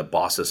being the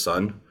boss's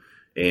son.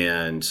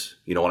 And,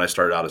 when I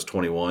started out as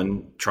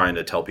 21, trying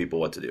to tell people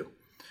what to do.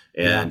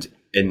 And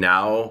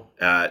now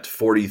at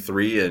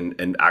 43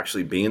 and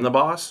actually being the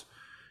boss,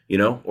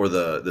 or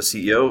the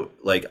CEO,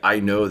 I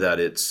know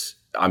that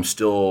I'm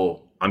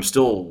still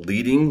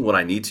leading when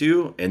I need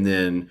to, and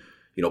then,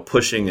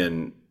 pushing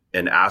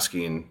and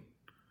asking,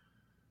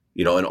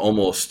 and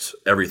almost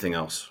everything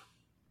else.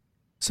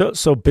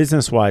 So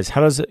business-wise, how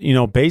does it,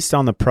 based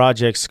on the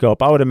project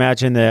scope, I would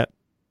imagine that,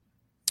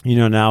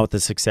 now with the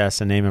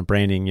success and name and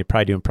branding, you're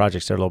probably doing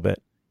projects that are a little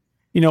bit,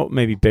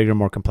 maybe bigger,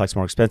 more complex,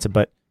 more expensive,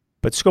 but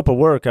scope of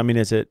work, I mean,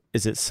 is it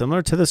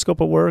similar to the scope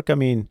of work? I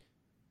mean,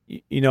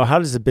 how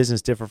does the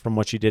business differ from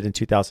what you did in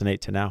 2008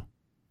 to now?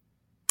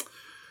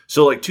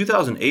 So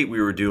 2008,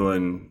 we were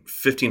doing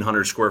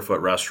 1,500 square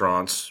foot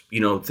restaurants,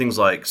 things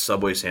like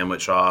Subway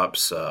sandwich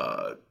shops,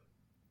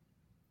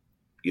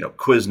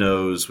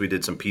 Quiznos. We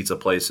did some pizza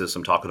places,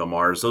 some Taco Del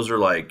Mars. Those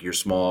are your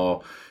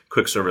small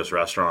quick service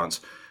restaurants.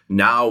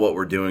 Now what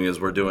we're doing is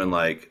we're doing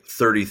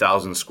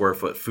 30,000 square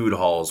foot food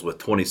halls with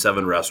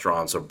 27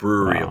 restaurants, a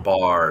brewery, wow, a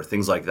bar,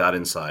 things like that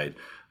inside.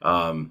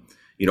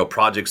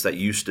 Projects that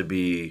used to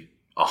be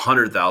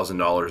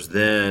 $100,000,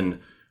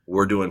 then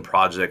we're doing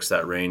projects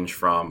that range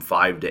from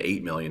 $5 to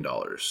 $8 million.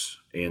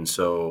 And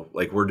so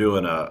we're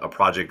doing a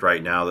project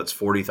right now that's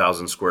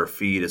 40,000 square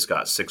feet. It's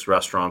got 6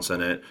 restaurants in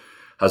it,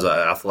 has an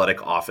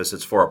athletic office.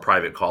 It's for a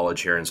private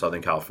college here in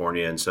Southern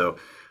California. And so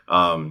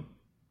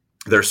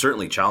they're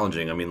certainly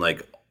challenging. I mean,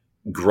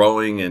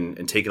 growing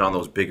and taking on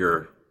those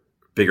bigger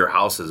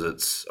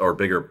houses, or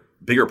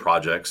bigger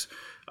projects,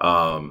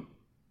 has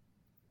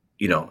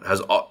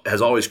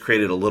always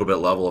created a little bit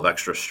level of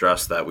extra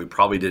stress that we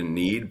probably didn't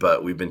need,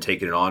 but we've been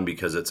taking it on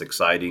because it's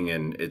exciting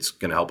and it's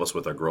going to help us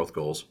with our growth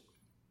goals.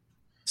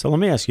 So let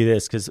me ask you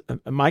this, because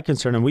my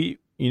concern, and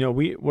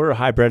we're a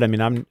hybrid. I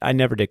mean, I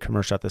never did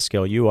commercial at the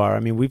scale you are. I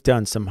mean, we've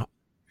done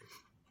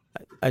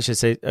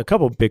a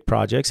couple of big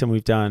projects, and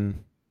we've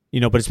done,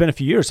 but it's been a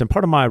few years. And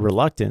part of my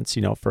reluctance,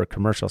 for a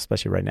commercial,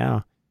 especially right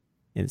now,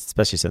 and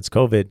especially since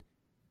COVID,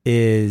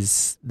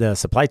 is the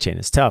supply chain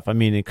is tough. I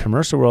mean, in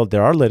commercial world,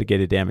 there are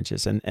litigated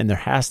damages, and there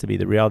has to be.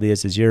 The reality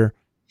is you're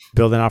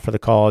building out for the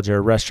college or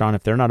a restaurant.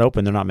 If they're not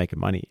open, they're not making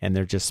money, and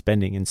they're just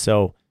spending. And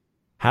so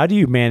how do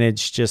you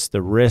manage just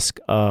the risk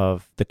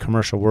of the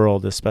commercial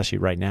world, especially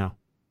right now?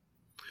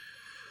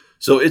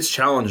 So it's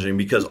challenging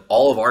because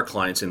all of our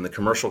clients in the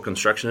commercial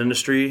construction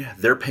industry,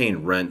 they're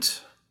paying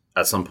rent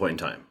at some point in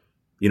time.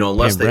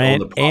 Unless and they rent own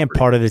the property. and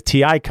part of the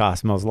TI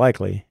cost, most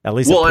likely, at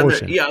least a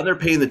portion. They're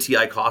paying the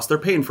TI cost. They're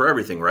paying for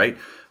everything, right?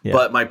 Yeah.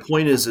 But my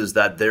point is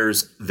that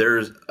there's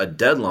a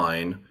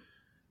deadline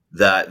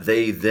that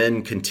they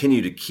then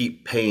continue to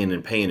keep paying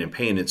and paying and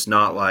paying. It's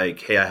not like,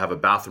 hey, I have a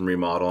bathroom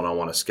remodel and I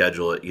want to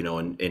schedule it,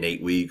 in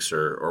 8 weeks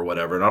or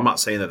whatever. And I'm not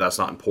saying that that's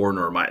not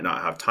important or might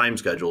not have time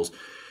schedules.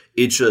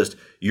 It's just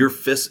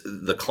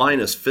the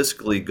client is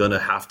fiscally going to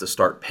have to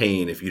start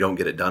paying if you don't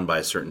get it done by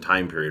a certain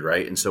time period,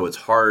 right? And so it's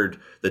hard.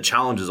 The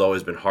challenge has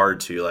always been hard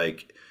to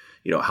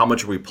how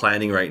much are we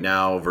planning right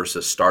now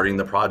versus starting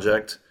the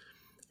project?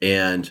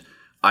 And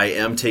I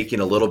am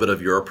taking a little bit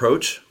of your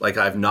approach.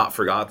 I've not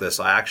forgot this.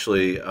 I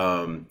actually,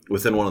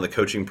 within one of the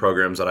coaching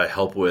programs that I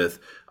help with,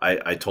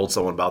 I told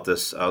someone about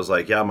this. I was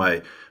like, yeah,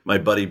 my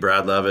buddy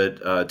Brad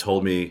Levitt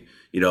told me,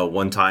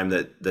 one time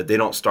that they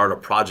don't start a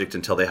project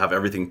until they have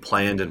everything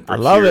planned and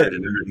procured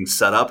and everything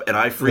set up. And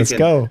Let's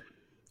go.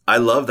 I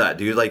love that,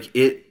 dude.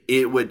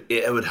 It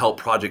would help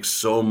projects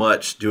so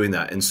much doing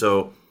that. And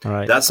so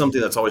that's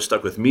something that's always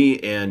stuck with me.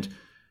 And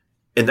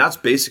that's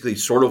basically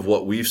sort of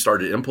what we've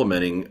started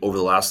implementing over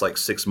the last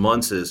 6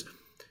 months is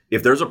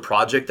if there's a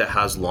project that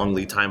has long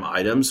lead time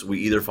items, we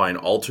either find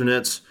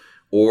alternates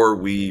or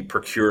we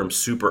procure them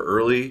super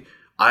early.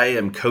 I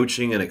am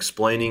coaching and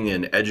explaining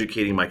and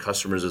educating my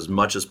customers as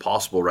much as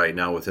possible right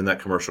now within that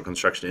commercial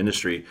construction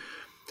industry.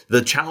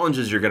 The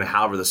challenges you're going to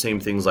have are the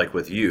same things like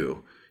with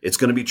you. It's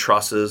going to be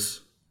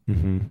trusses.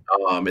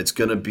 Mm-hmm. It's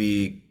going to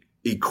be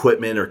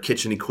equipment or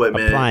kitchen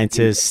equipment.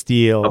 Appliances,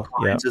 steel.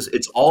 Appliances. Yep.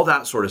 It's all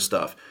that sort of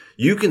stuff.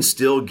 You can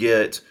still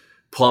get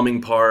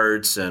plumbing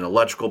parts and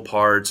electrical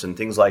parts and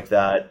things like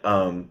that.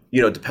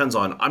 It depends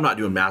on, I'm not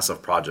doing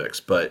massive projects,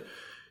 but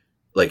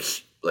like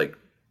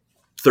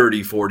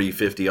 30, 40,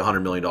 50,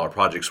 $100 million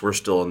projects. We're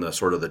still in the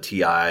sort of the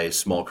TI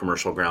small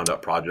commercial ground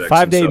up projects.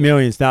 5 to 8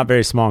 million is not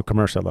very small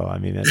commercial though. I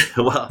mean,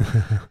 well,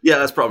 yeah,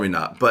 that's probably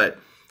not. But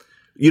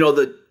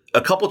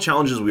a couple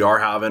challenges we are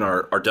having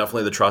are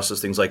definitely the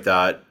trusses, things like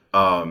that.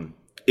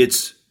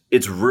 It's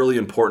really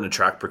important to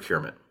track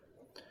procurement.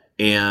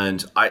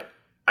 And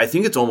I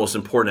think it's almost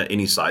important at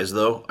any size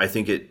though. I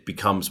think it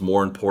becomes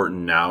more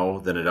important now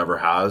than it ever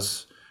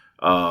has.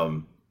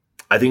 I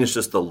think it's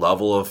just the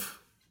level of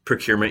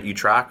procurement you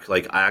track.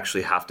 I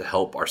actually have to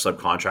help our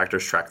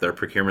subcontractors track their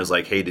procurement.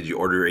 It's hey, did you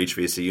order your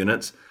HVAC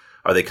units?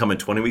 Are they coming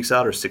 20 weeks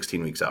out or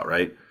 16 weeks out,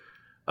 right?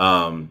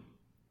 And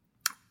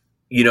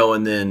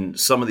then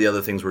some of the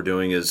other things we're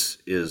doing is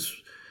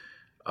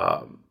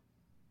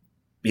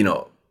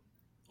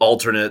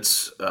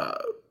alternates,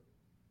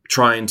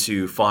 trying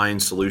to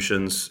find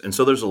solutions. And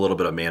so there's a little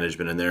bit of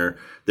management in there.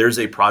 There's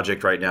a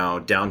project right now,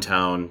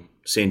 downtown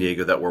San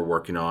Diego, that we're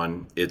working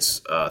on.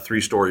 It's a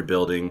 3-story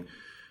building.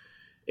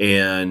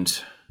 And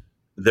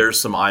there's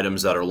some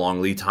items that are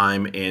long lead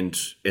time and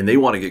they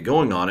want to get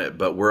going on it,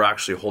 but we're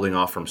actually holding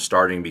off from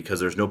starting because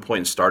there's no point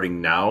in starting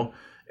now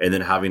and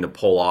then having to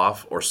pull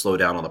off or slow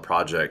down on the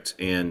project.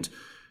 And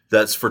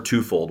that's for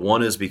twofold.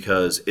 One is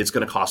because it's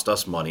going to cost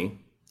us money.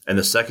 And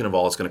the second of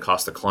all, it's going to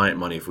cost the client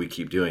money if we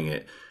keep doing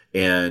it.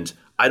 And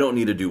I don't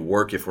need to do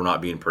work if we're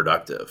not being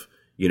productive,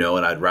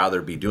 and I'd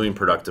rather be doing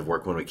productive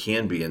work when we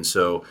can be. And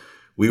so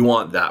we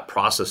want that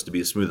process to be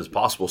as smooth as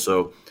possible.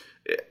 So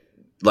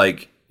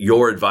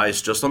your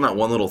advice just on that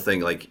one little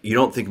thing, you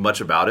don't think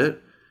much about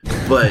it,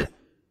 but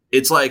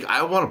it's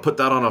I want to put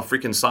that on a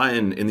freaking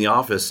sign in the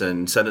office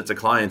and send it to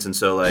clients. And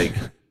so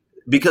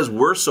because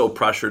we're so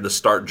pressured to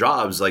start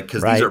jobs,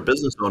 because these are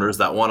business owners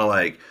that want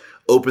to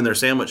open their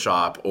sandwich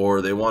shop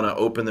or they want to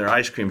open their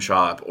ice cream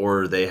shop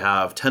or they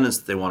have tenants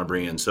that they want to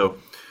bring in. So,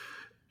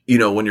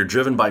 when you're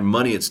driven by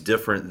money, it's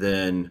different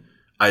than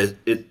I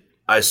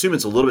assume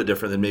it's a little bit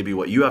different than maybe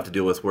what you have to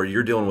deal with, where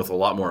you're dealing with a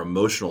lot more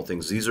emotional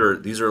things. These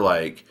are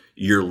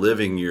you're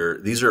living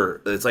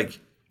it's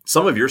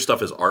some of your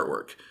stuff is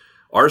artwork.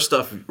 Our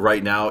stuff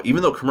right now,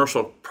 even though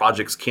commercial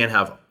projects can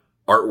have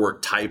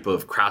artwork type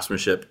of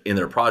craftsmanship in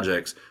their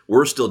projects,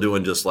 we're still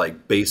doing just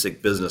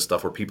basic business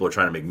stuff where people are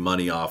trying to make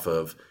money off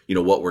of,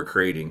 what we're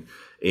creating.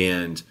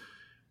 And,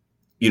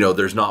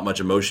 there's not much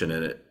emotion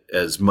in it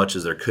as much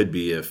as there could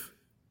be if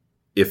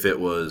it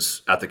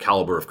was at the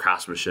caliber of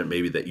craftsmanship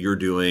maybe that you're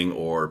doing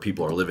or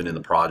people are living in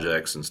the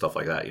projects and stuff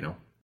like that,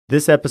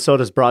 This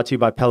episode is brought to you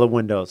by Pella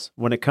Windows.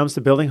 When it comes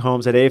to building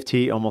homes at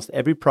AFT, almost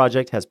every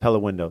project has Pella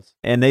Windows.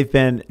 And they've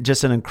been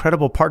just an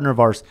incredible partner of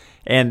ours.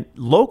 And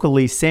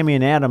locally, Sammy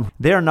and Adam,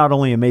 they are not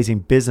only amazing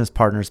business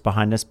partners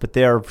behind us, but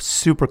they are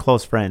super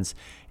close friends.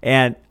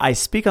 And I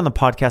speak on the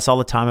podcast all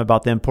the time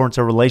about the importance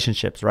of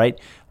relationships, right?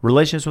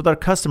 Relationships with our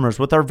customers,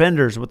 with our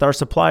vendors, with our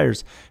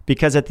suppliers.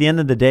 Because at the end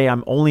of the day,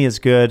 I'm only as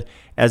good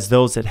as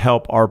those that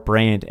help our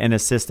brand and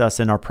assist us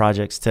in our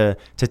projects to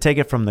take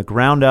it from the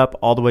ground up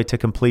all the way to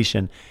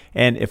completion.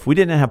 And if we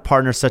didn't have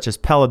partners such as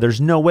Pella, there's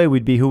no way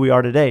we'd be who we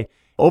are today.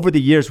 Over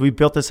the years, we've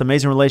built this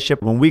amazing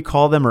relationship. When we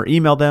call them or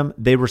email them,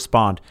 they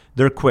respond.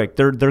 They're quick.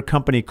 Their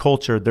company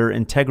culture, their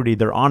integrity,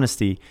 their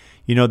honesty,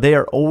 they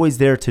are always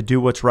there to do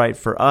what's right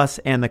for us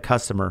and the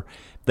customer.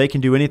 They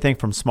can do anything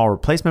from small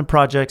replacement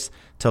projects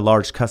to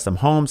large custom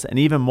homes and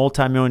even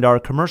multi-million-dollar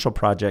commercial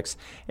projects.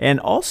 And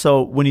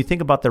also, when you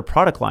think about their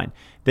product line,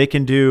 they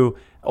can do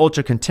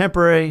ultra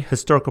contemporary,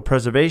 historical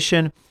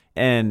preservation,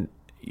 and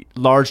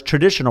large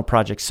traditional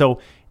projects. So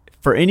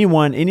for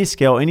anyone, any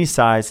scale, any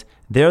size,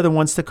 they're the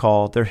ones to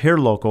call. They're here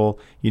local.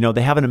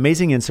 They have an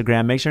amazing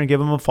Instagram. Make sure and give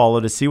them a follow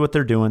to see what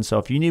they're doing. So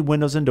if you need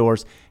windows and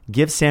doors,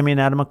 give Sammy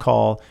and Adam a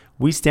call.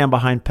 We stand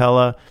behind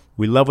Pella.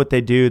 We love what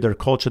they do, their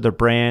culture, their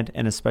brand,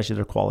 and especially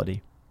their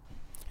quality.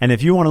 And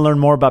if you want to learn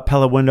more about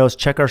Pella Windows,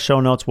 check our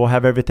show notes. We'll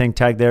have everything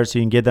tagged there so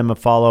you can give them a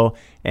follow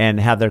and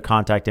have their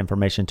contact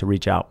information to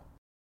reach out.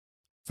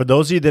 For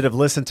those of you that have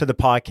listened to the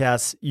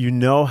podcast, you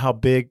know how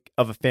big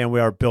of a fan we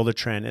are of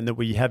Buildertrend and that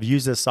we have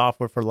used this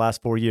software for the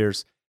last 4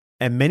 years.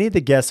 And many of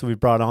the guests that we've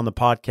brought on the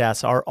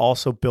podcast are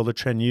also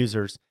Buildertrend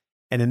users.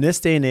 And in this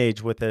day and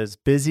age, with as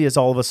busy as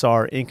all of us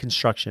are in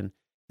construction,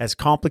 as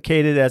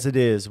complicated as it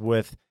is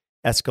with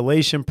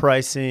escalation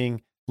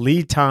pricing,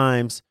 lead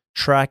times,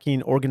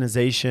 tracking,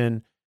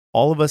 organization,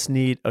 all of us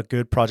need a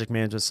good project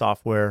management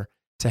software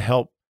to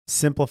help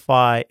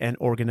simplify and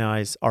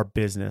organize our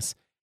business.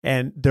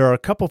 And there are a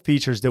couple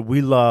features that we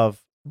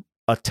love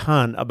a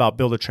ton about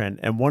Buildertrend.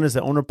 And one is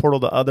the owner portal.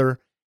 The other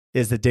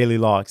is the daily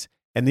logs.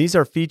 And these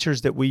are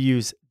features that we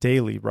use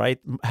daily, right?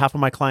 Half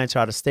of my clients are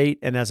out of state.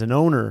 And as an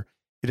owner,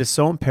 it is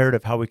so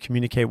imperative how we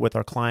communicate with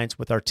our clients,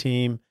 with our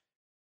team,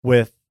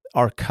 with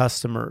our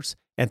customers.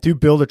 And through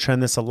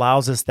Buildertrend, this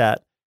allows us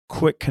that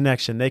quick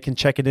connection. They can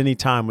check at any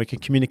time. We can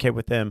communicate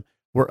with them.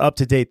 We're up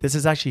to date. This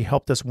has actually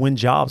helped us win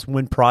jobs,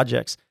 win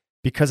projects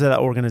because of that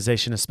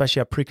organization, especially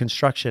at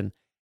pre-construction.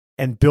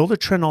 And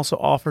Buildertrend also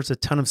offers a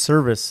ton of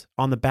service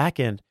on the back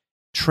end,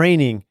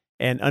 training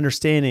and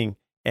understanding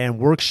and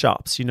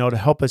workshops, to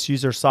help us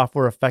use their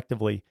software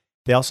effectively.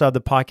 They also have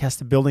the podcast,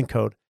 The Building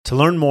Code. To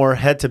learn more,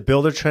 head to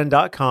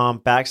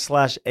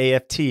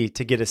buildertrend.com/AFT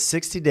to get a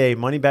 60-day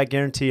money-back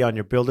guarantee on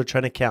your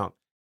Buildertrend account.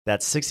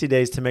 That's 60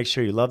 days to make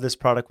sure you love this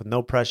product with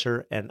no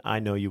pressure, and I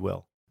know you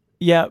will.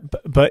 Yeah,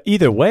 but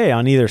either way,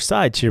 on either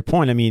side, to your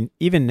point,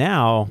 even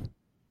now,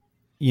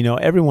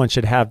 everyone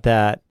should have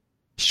that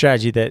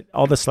strategy that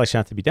all the selection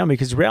has to be done,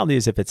 because the reality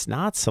is if it's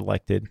not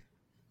selected,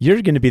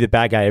 you're going to be the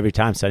bad guy every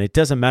time. So it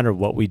doesn't matter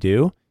what we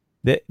do.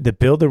 The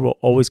builder will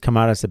always come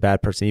out as the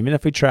bad person, even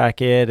if we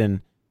track it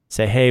and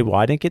say, hey, well,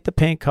 I didn't get the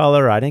paint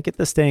color, I didn't get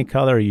the stain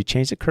color, or you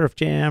changed the kerf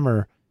jam,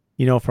 or,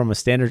 from a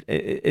standard,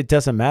 it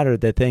doesn't matter.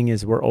 The thing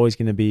is, we're always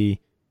going to be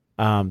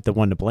the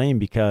one to blame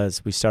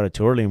because we started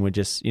too early, and we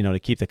just, to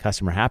keep the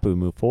customer happy, we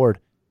move forward.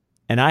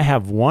 And I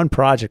have one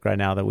project right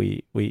now that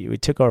we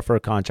took over for a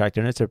contractor,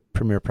 and it's a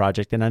premier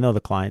project, and I know the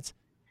clients.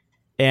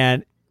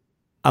 And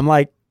I'm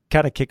like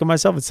kind of kicking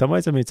myself in some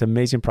ways. It's an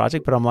amazing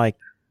project, but I'm like,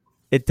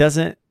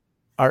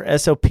 our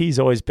SOP's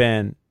always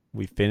been,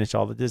 we finished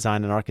all the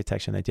design and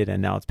architecture, and they did,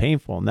 and now it's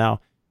painful. Now,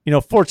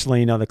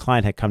 fortunately, the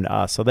client had come to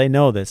us, so they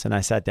know this. And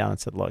I sat down and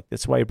said, look,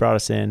 this is why you brought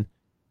us in,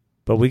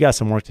 but we got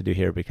some work to do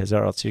here, because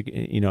or else,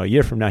 a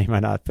year from now, you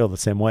might not feel the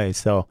same way.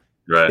 So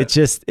right.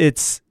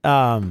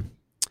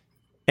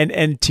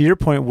 And to your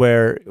point,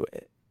 where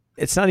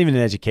it's not even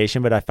an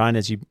education, but I find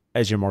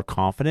as you're more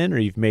confident, or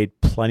you've made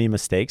plenty of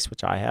mistakes,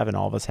 which I have and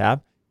all of us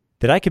have,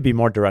 that I could be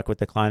more direct with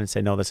the client and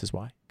say, no, this is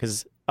why.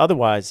 Because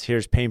otherwise,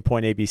 here's pain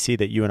point ABC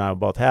that you and I will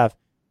both have.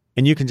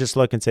 And you can just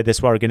look and say, this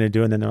is what we're going to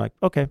do. And then they're like,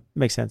 okay,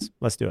 makes sense.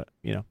 Let's do it.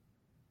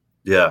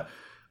 Yeah.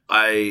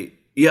 I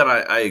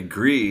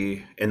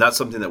agree. And that's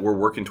something that we're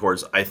working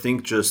towards. I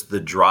think just the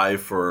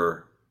drive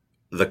for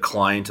the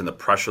client and the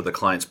pressure the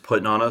client's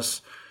putting on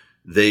us,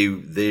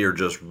 they are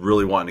just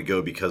really wanting to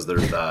go, because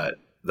there's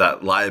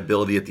that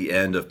liability at the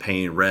end of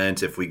paying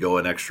rent if we go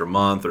an extra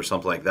month or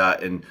something like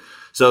that. And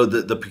so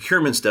the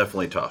procurement's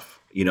definitely tough.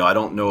 I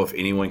don't know if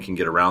anyone can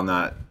get around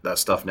that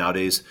stuff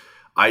nowadays.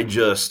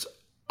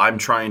 I'm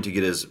trying to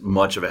get as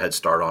much of a head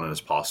start on it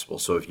as possible.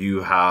 So if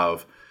you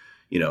have,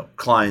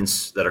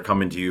 clients that are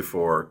coming to you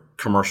for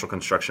commercial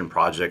construction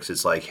projects,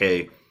 it's like,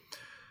 hey,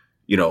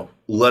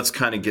 let's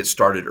kind of get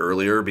started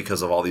earlier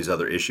because of all these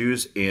other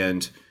issues.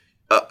 And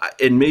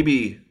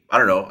maybe, I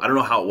don't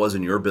know how it was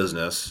in your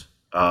business.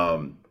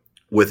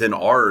 Within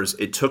ours,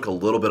 it took a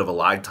little bit of a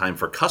lag time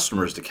for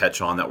customers to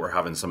catch on that we're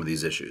having some of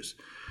these issues.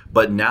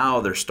 But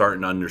now they're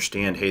starting to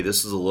understand, hey,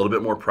 this is a little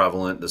bit more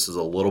prevalent. This is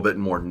a little bit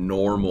more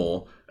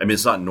normal.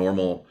 It's not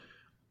normal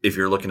if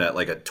you're looking at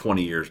like a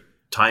 20-year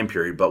time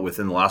period, but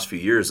within the last few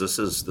years, this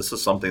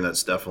is something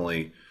that's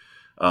definitely,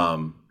 a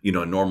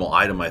normal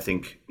item. I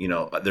think,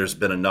 there's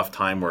been enough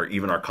time where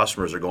even our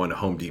customers are going to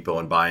Home Depot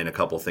and buying a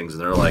couple things,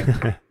 and they're like,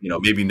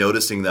 maybe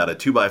noticing that a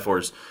 2x4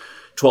 is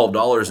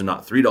 $12 and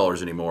not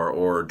 $3 anymore,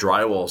 or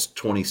drywall's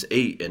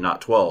 $28 and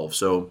not $12.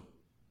 So,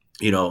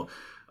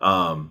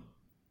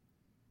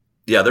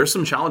 there's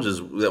some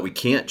challenges that we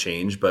can't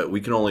change, but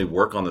we can only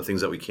work on the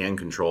things that we can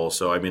control.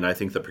 So, I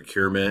think the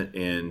procurement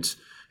and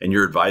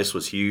your advice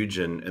was huge.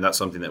 And that's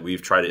something that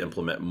we've tried to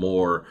implement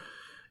more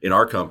in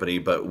our company.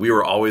 But we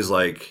were always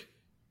like,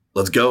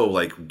 let's go,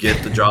 like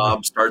get the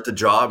job, start the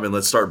job, and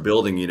let's start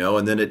building,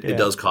 and then it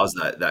does cause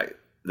that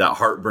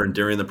heartburn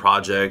during the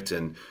project.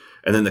 And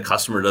and then the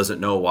customer doesn't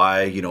know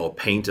why,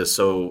 paint is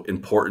so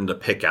important to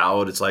pick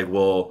out. It's like,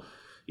 well,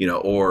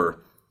 or,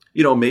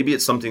 maybe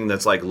it's something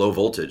that's like low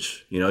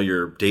voltage,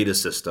 your data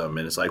system.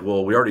 And it's like,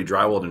 well, we already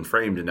drywalled and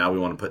framed, and now we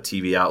want to put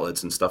TV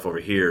outlets and stuff over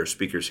here,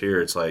 speakers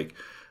here. It's like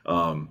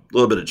a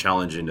little bit of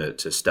challenging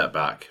to step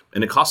back.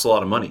 And it costs a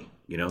lot of money.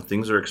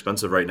 Things are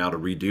expensive right now to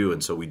redo.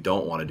 And so we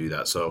don't want to do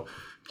that. So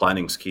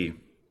planning's key.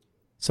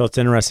 So it's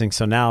interesting.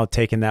 So now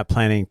taking that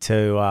planning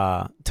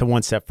to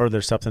one step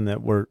further, something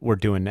that we're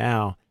doing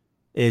now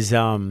is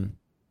to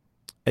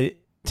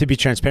be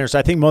transparent. So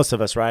I think most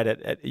of us,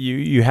 right,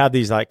 you have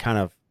these like kind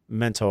of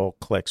mental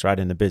clicks, right,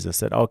 in the business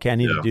that, okay, I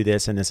need to do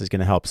this and this is going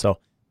to help. So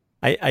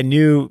I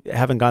knew,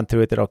 having gone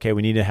through it, that, okay,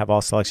 we need to have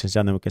all selections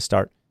done, then we can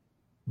start.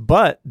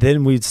 But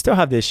then we'd still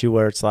have the issue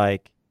where it's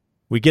like,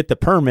 we get the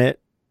permit.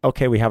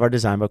 Okay, we have our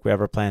design book, we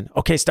have our plan.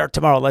 Okay, start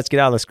tomorrow. Let's get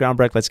out. Let's ground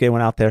break. Let's get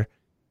one out there.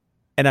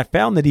 And I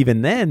found that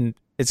even then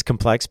it's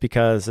complex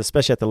because,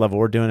 especially at the level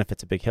we're doing, if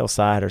it's a big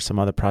hillside or some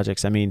other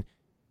projects, I mean,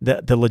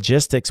 the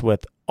logistics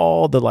with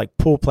all the like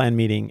pool plan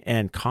meeting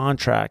and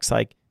contracts,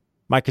 like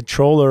my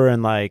controller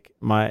and like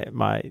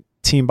my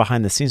team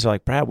behind the scenes are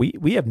like, Brad,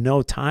 we have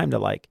no time to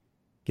like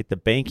get the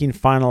banking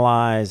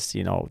finalized,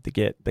 to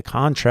get the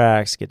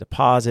contracts, get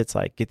deposits,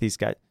 like get these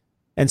guys.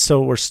 And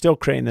so we're still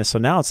creating this. So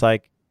now it's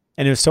like,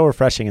 and it was so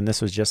refreshing. And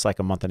this was just like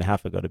a month and a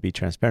half ago, to be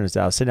transparent, is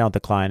that I was sitting down with the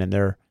client and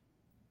they're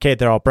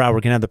all, Brad, we're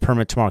going to have the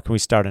permit tomorrow. Can we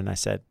start? And I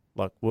said,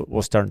 look,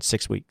 we'll start in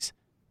 6 weeks.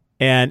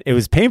 And it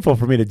was painful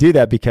for me to do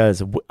that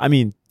because, I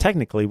mean,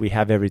 technically we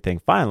have everything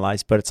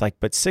finalized, but it's like,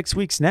 6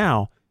 weeks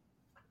now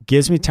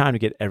gives me time to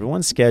get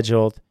everyone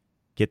scheduled,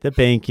 get the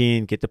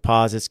banking, get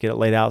deposits, get it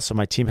laid out so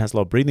my team has a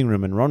little breathing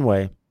room and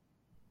runway.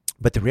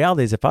 But the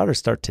reality is, if I were to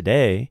start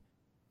today,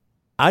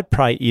 I'd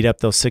probably eat up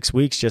those 6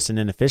 weeks just in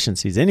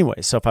inefficiencies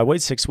anyway. So if I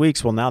wait 6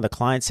 weeks, well, now the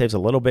client saves a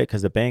little bit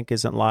because the bank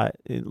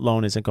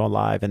loan isn't going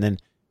live. And then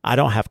I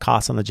don't have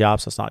costs on the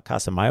job, so it's not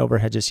costing my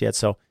overhead just yet.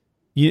 So,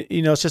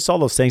 it's just all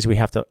those things. We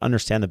have to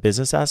understand the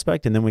business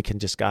aspect, and then we can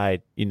just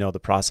guide, the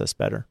process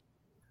better.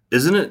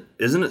 Isn't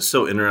it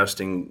so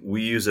interesting?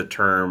 We use a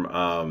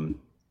term,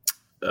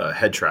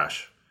 head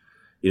trash.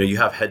 You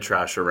have head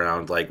trash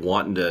around like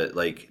wanting to,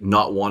 like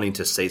not wanting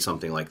to say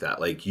something like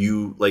that. Like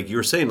you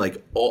were saying,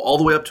 like all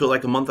the way up to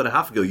like a month and a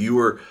half ago, you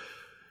were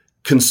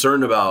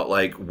concerned about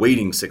like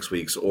waiting 6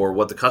 weeks or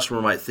what the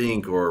customer might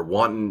think, or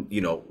wanting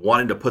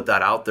to put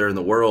that out there in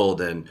the world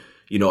and,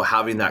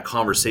 having that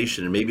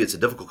conversation. And maybe it's a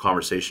difficult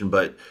conversation,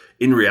 but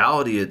in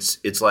reality,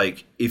 it's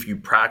like, if you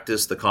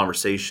practice the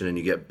conversation and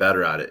you get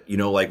better at it,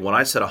 like when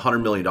I said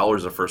 $100 million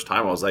the first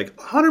time, I was like,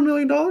 $100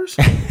 million,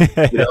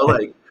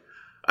 like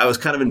I was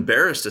kind of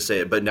embarrassed to say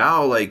it, but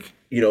now like,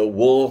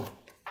 we'll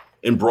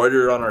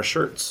embroider it on our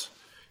shirts,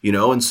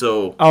 and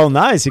so. Oh,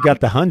 nice. You got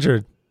the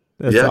 100.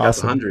 That's awesome. I got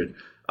the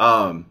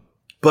 100.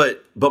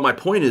 But my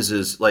point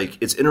is like,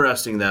 it's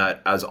interesting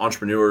that as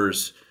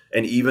entrepreneurs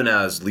and even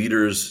as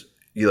leaders,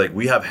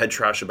 we have head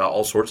trash about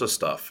all sorts of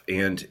stuff,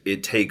 and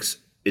it takes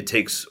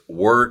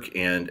work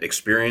and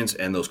experience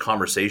and those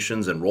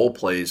conversations and role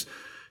plays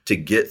to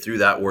get through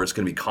that, where it's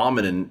going to be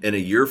common. And in a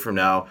year from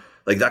now,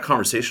 like that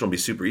conversation will be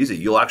super easy.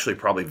 You'll actually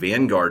probably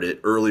vanguard it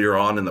earlier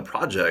on in the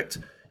project,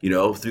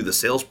 through the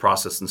sales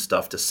process and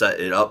stuff to set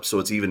it up so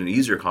it's even an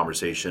easier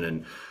conversation.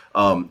 And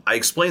I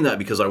explain that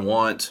because I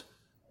want,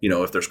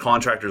 if there's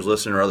contractors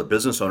listening or other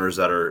business owners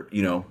that are,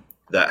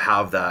 that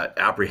have that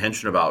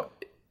apprehension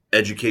about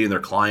educating their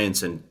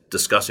clients and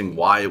discussing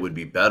why it would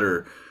be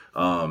better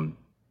to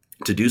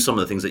do some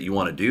of the things that you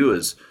want to do,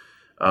 is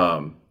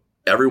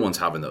everyone's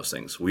having those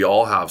things. We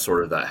all have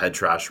sort of that head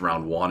trash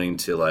around wanting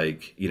to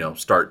like,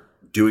 start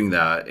doing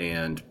that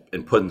and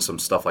putting some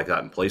stuff like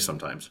that in place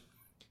sometimes.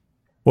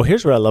 Well,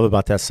 here's what I love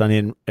about that, Sonny.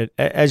 And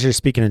as you're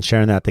speaking and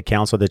sharing that, the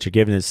counsel that you're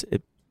giving is,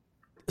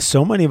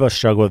 so many of us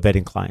struggle with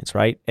vetting clients,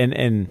 right?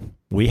 And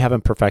we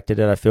haven't perfected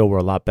it. I feel we're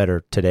a lot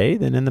better today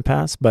than in the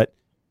past. But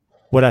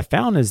what I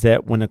found is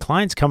that when a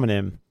client's coming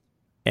in,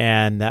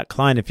 and that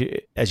client,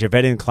 as you're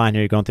vetting the client,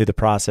 you're going through the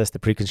process, the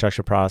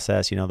pre-construction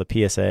process,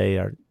 the PSA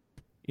or,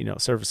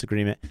 service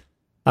agreement.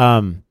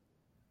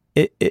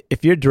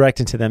 If you're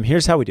directing to them,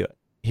 here's how we do it.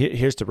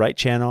 Here's the right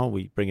channel.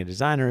 We bring a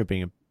designer, we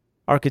bring an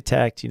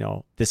architect,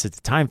 this is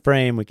the time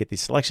frame. We get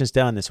these selections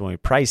done. This is when we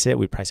price it.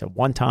 We price it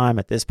one time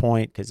at this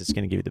point because it's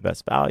going to give you the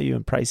best value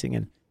in pricing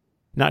and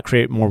not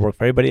create more work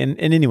for everybody. And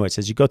anyways,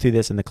 as you go through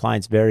this and the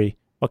client's very,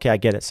 okay, I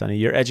get it, Sonny.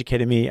 You're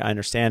educating me. I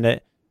understand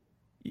it.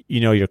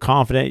 You're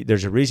confident.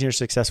 There's a reason you're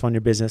successful in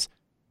your business.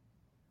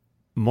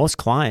 Most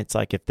clients,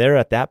 like if they're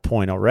at that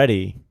point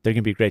already, they're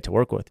going to be great to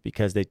work with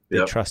because they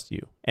trust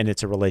you and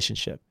it's a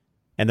relationship.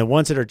 And the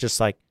ones that are just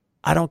like,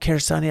 I don't care,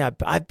 Sonny.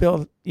 I've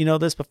built,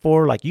 this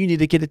before. Like, you need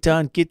to get it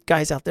done. Get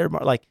guys out there.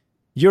 Like,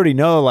 you already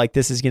know, like,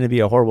 this is going to be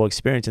a horrible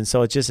experience. And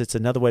so it's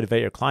another way to vet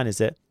your client, is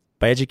that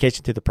by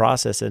education through the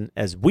process, and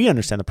as we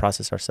understand the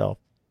process ourselves,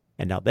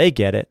 and now they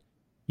get it,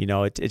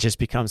 it just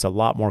becomes a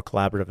lot more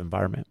collaborative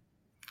environment.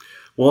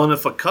 Well, and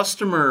if a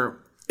customer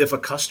if a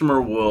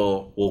customer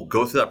will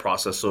go through that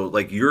process, so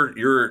like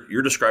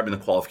you're describing the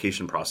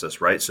qualification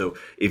process, right? So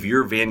if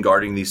you're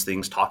vanguarding these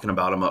things, talking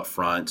about them up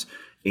front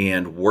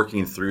and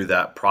working through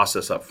that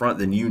process up front,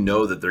 then you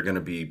know that they're going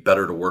to be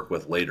better to work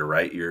with later,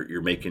 right?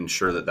 You're making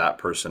sure that that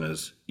person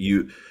is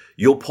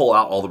you'll pull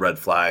out all the red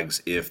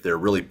flags if they're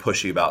really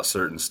pushy about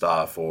certain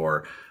stuff,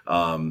 or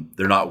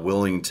they're not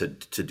willing to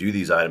do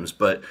these items.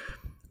 But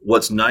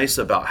what's nice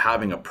about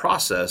having a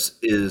process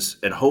is,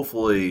 and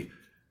hopefully,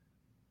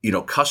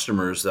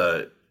 customers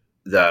that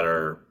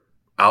are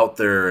out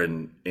there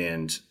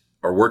and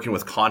are working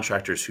with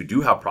contractors who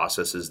do have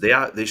processes,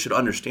 they should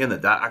understand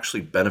that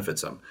actually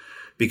benefits them,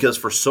 because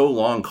for so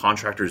long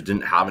contractors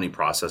didn't have any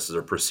processes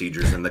or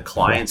procedures, and the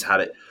clients had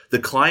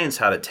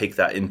to take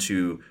that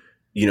into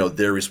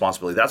their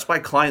responsibility. That's why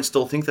clients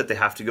still think that they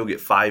have to go get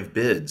 5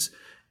 bids,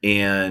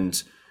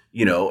 and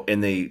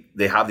and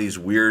they have these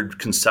weird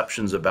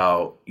conceptions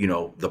about,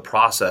 the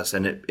process,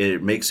 and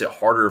it makes it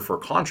harder for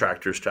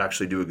contractors to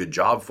actually do a good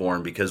job for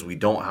them, because we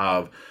don't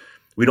have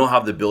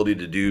the ability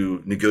to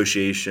do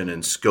negotiation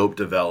and scope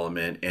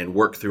development and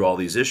work through all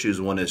these issues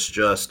when it's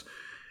just,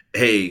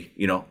 hey,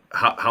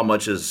 how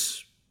much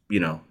is,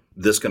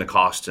 this going to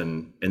cost,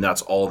 and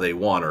that's all they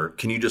want. Or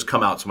can you just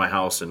come out to my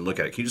house and look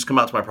at it? Can you just come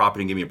out to my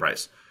property and give me a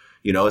price?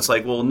 It's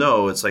like, well,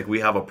 no, it's like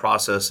we have a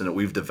process and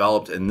we've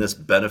developed, and this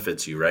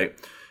benefits you, right?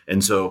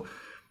 And so,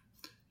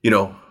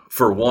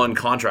 for one,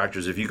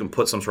 contractors, if you can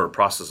put some sort of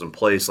process in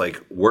place,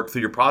 like work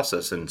through your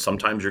process, and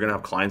sometimes you're going to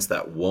have clients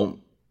that won't,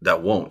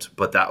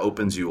 but that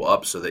opens you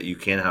up so that you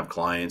can have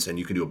clients and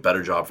you can do a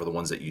better job for the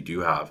ones that you do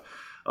have.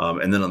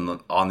 And then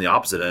on the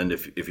opposite end,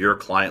 if you're a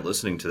client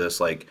listening to this,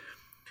 like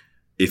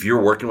if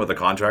you're working with a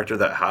contractor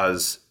that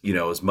has,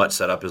 as much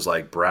set up as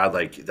like Brad,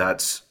 like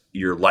that's,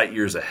 you're light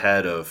years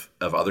ahead of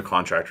other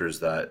contractors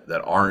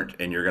that aren't,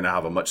 and you're going to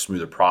have a much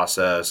smoother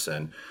process,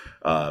 and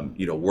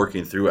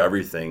working through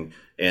everything.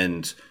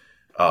 And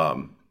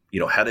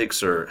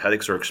headaches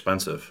are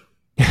expensive.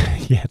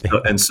 Yeah,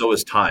 and so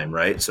is time,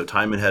 right? So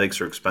time and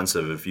headaches are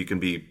expensive. If you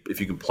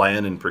can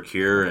plan and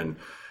procure and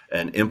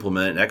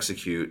implement and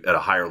execute at a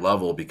higher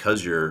level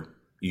because you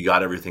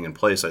got everything in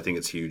place, I think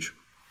it's huge.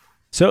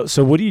 So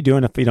what are you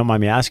doing, if you don't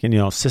mind me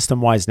asking, system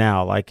wise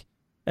now, like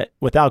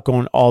without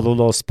going all the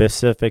little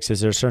specifics,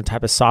 is there a certain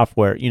type of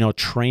software,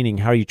 training?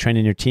 How are you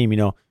training your team?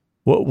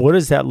 What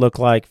does that look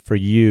like for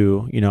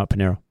you, at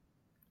Panero?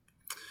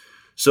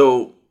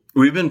 So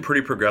we've been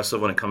pretty progressive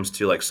when it comes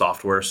to like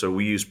software. So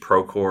we use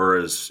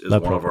Procore as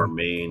one of our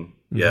main,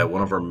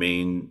 one of our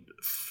main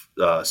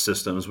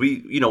systems.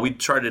 We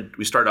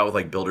started out with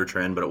like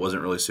Buildertrend, but it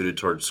wasn't really suited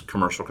towards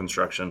commercial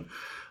construction.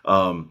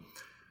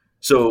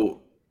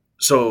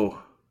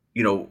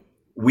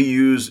 We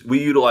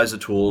utilize the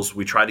tools.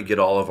 We try to get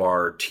all of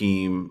our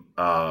team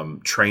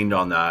trained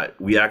on that.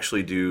 We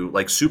actually do,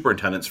 like,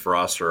 superintendents for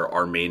us are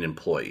our main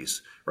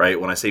employees, right?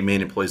 When I say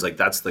main employees, like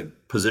that's the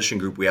position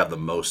group we have the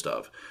most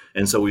of.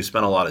 And so we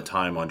spent a lot of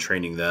time on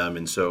training them.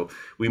 And so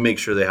we make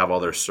sure they have all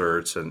their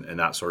certs and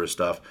that sort of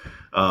stuff.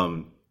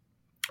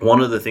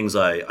 One of the things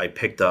I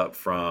picked up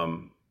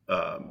from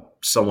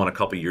someone a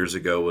couple years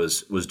ago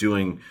was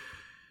doing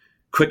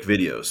quick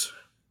videos.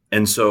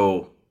 And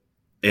so,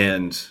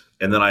 and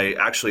then I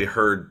actually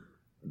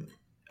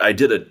I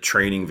did a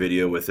training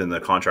video within the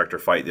Contractor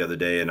Fight the other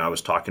day, and I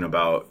was talking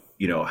about,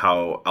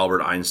 how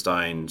Albert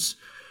Einstein's,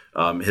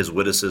 his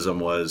witticism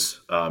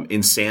was,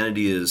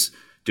 insanity is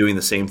doing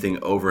the same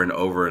thing over and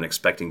over and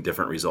expecting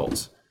different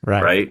results.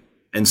 Right.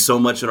 And so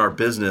much in our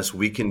business,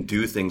 we can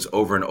do things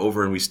over and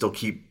over and we still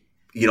keep,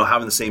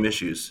 having the same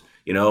issues.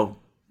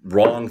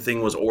 Wrong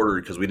thing was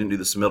ordered because we didn't do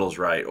the submittals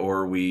right,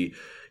 or we,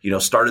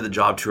 started the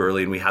job too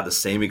early and we had the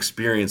same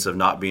experience of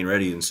not being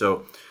ready. And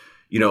so,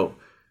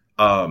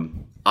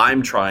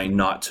 I'm trying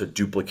not to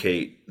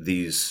duplicate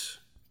these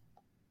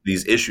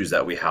issues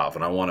that we have,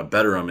 and I want to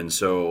better them. And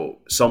so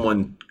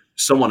someone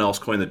else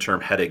coined the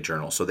term headache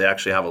journal. So they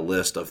actually have a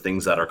list of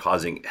things that are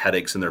causing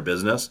headaches in their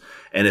business.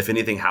 And if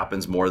anything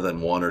happens more than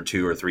 1 or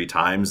 2 or 3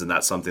 times, then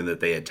that's something that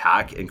they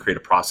attack and create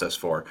a process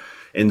for.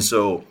 And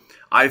so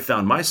I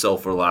found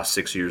myself for the last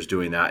 6 years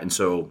doing that. And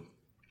so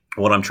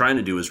what I'm trying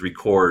to do is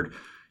record,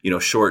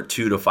 short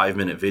 2 to 5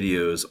 minute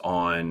videos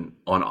on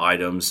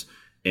items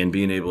and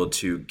being able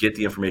to get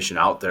the information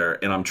out there.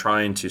 And I'm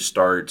trying to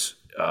start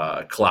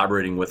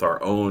collaborating with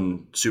our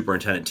own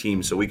superintendent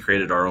team. So we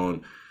created our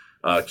own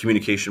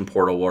communication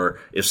portal where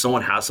if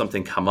someone has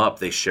something come up,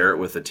 they share it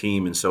with the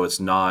team. And so it's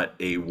not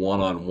a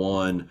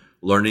one-on-one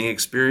learning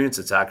experience.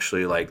 It's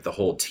actually like the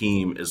whole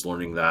team is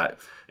learning that.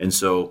 And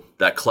so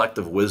that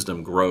collective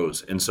wisdom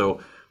grows. And so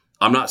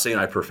I'm not saying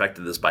I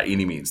perfected this by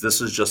any means.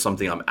 This is just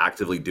something I'm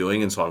actively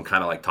doing. And so I'm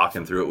kind of like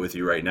talking through it with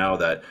you right now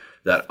that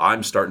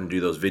I'm starting to do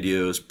those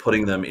videos,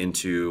 putting them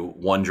into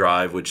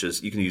OneDrive, which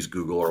is, you can use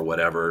Google or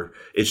whatever.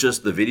 It's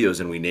just the videos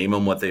and we name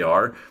them what they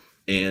are.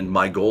 And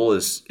my goal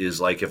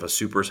is like, if a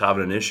super's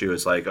having an issue,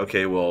 it's like,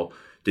 okay, well,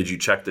 did you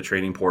check the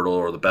training portal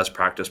or the best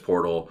practice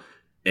portal?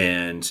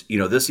 And,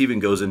 this even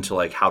goes into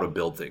like how to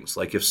build things.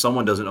 Like if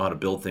someone doesn't know how to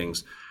build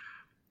things,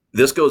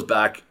 this goes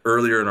back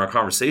earlier in our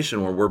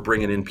conversation where we're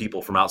bringing in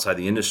people from outside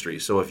the industry.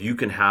 So if you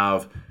can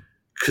have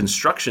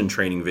construction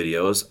training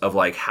videos of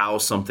like how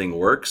something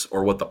works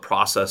or what the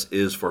process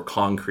is for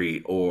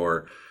concrete,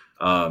 or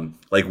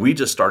like we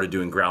just started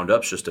doing ground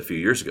ups just a few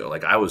years ago.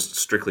 Like I was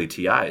strictly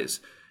TIs.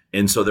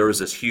 And so there was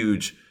this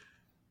huge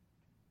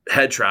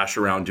head trash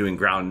around doing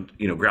ground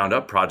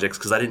up projects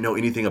because I didn't know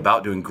anything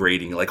about doing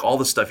grading. Like all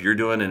the stuff you're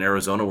doing in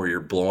Arizona where you're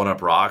blowing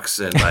up rocks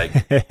and like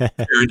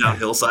tearing down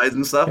hillsides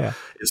and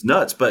stuff is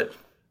nuts. But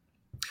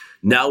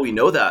now we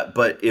know that.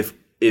 But if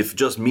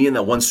just me and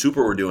that one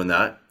super were doing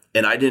that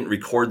and I didn't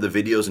record the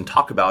videos and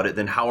talk about it,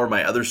 then how are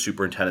my other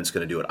superintendents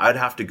going to do it? I'd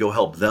have to go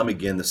help them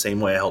again the same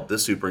way I helped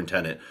this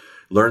superintendent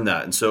learn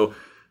that. And so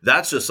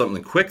that's just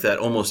something quick that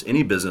almost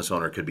any business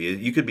owner could be.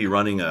 You could be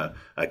running a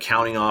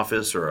accounting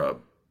office or a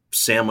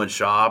sandwich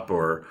shop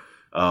or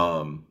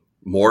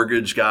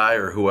mortgage guy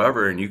or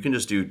whoever, and you can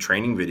just do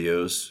training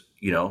videos,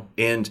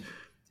 and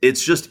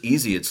it's just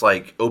easy. It's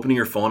like opening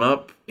your phone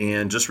up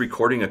and just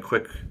recording a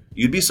quick,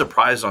 you'd be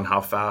surprised on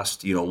how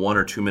fast, 1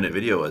 or 2 minute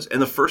video is. And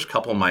the first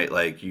couple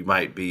you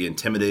might be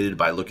intimidated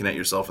by looking at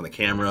yourself in the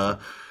camera,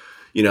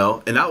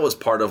 and that was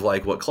part of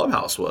like what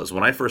Clubhouse was.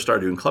 When I first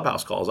started doing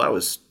Clubhouse calls, I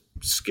was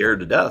scared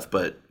to death,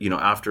 but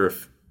after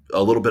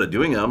a little bit of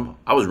doing them,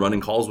 I was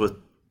running calls with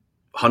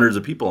hundreds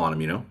of people on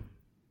them,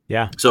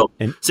 Yeah. So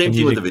same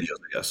thing with the videos,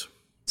 I guess.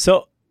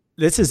 So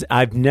this is,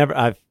 truth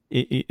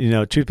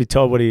be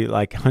told,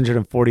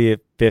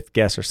 145th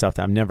guest or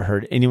something. I've never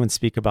heard anyone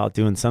speak about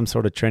doing some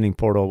sort of training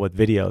portal with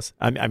videos.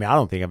 I mean, I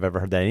don't think I've ever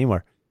heard that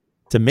anywhere.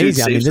 It's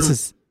amazing. Dude, this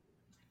is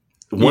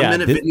 1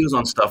 minute videos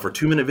on stuff or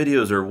 2 minute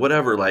videos or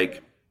whatever.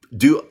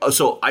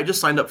 So I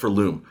just signed up for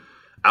Loom.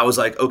 I was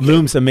like, okay.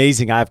 Loom's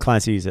amazing. I have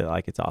clients who use it.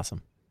 Like, it's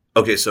awesome.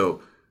 Okay.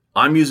 So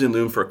I'm using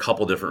Loom for a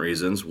couple different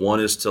reasons. One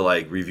is to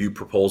like review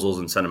proposals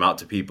and send them out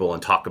to people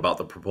and talk about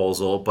the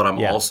proposal. But I'm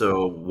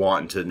also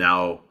wanting to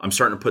now, I'm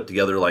starting to put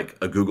together like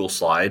a Google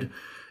slide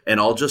and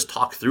I'll just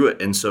talk through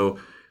it. And so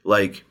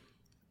like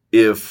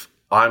if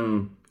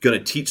I'm going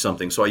to teach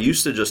something, so I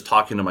used to just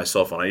talk into my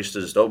cell phone. I used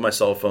to just open my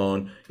cell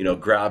phone,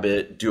 grab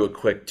it, do a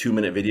quick 2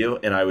 minute video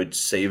and I would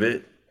save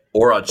it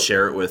or I'd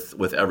share it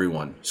with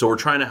everyone. So we're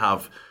trying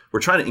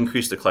to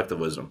increase the collective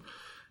wisdom.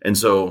 And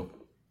so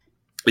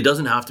it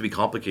doesn't have to be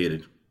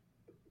complicated,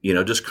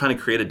 just kind of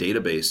create a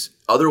database.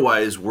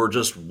 Otherwise, we're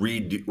just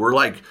reteaching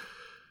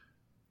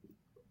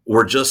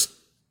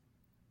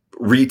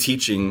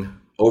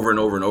over and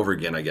over and over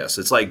again, I guess.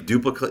 It's like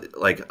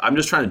I'm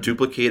just trying to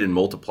duplicate and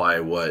multiply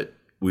what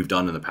we've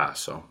done in the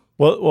past. So,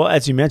 well,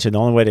 as you mentioned, the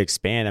only way to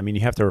expand, I mean,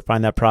 you have to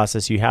refine that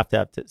process. You have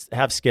to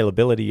have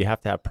scalability. You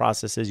have to have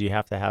processes. You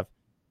have to have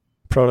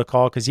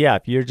protocol. Because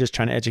if you're just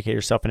trying to educate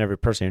yourself and every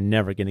person, you're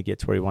never going to get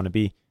to where you want to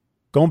be.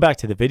 Going back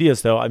to the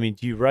videos, though, I mean,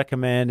 do you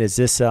recommend, is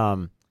this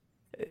a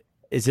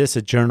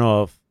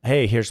journal of,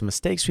 hey, here's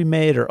mistakes we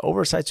made or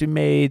oversights we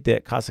made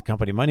that cost the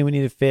company money we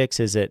need to fix?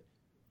 Is it,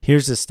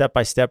 here's a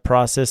step-by-step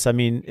process? I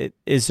mean,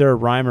 is there a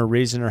rhyme or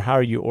reason, or how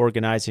are you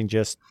organizing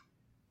just,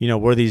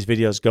 where these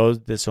videos go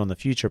so in the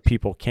future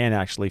people can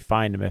actually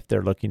find them if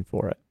they're looking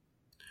for it?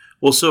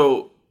 Well,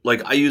 so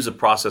like I use a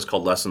process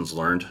called lessons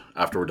learned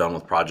after we're done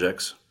with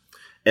projects.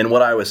 And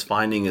what I was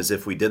finding is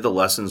if we did the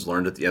lessons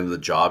learned at the end of the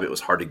job, it was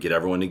hard to get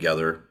everyone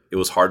together. It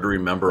was hard to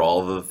remember all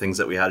of the things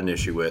that we had an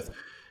issue with.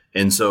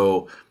 And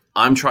so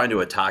I'm trying to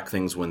attack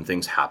things when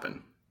things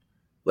happen.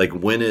 Like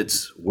when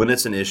it's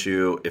an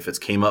issue, if it's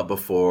came up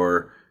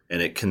before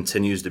and it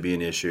continues to be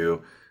an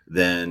issue,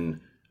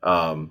 then,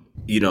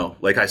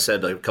 like I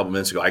said a couple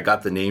minutes ago, I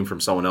got the name from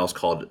someone else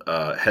called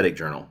Headache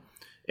Journal.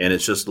 And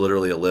it's just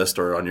literally a list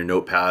or on your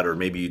notepad, or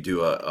maybe you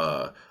do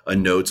a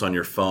notes on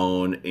your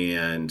phone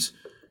and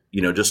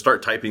just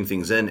start typing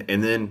things in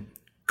and then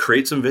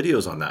create some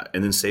videos on that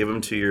and then save them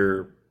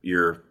to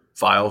your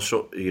file,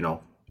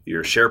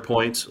 your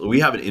SharePoint. We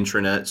have an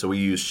intranet, so we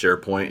use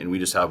SharePoint and we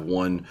just have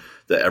one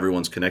that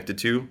everyone's connected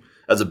to.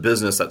 As a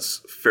business,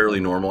 that's fairly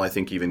normal. I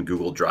think even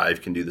Google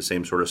Drive can do the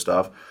same sort of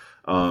stuff.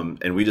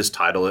 And we just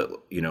title it,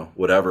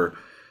 whatever.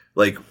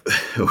 Like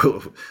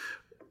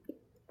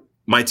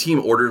my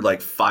team ordered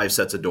like 5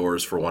 sets of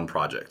doors for one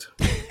project.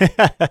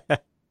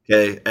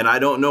 Okay. And I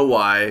don't know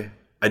why.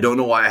 I don't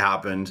know why it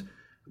happened,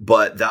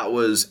 but that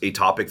was a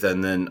topic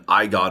that then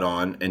I got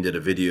on and did a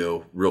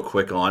video real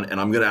quick on,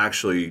 and I'm going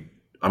to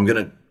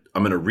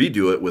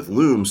redo it with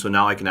Loom. So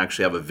now I can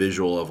actually have a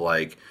visual of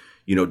like,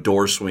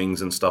 door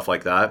swings and stuff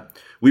like that.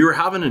 We were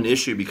having an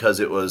issue because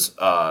it was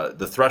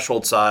the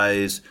threshold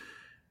size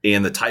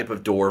and the type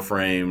of door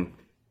frame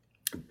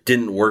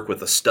didn't work with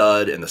the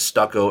stud and the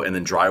stucco and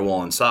then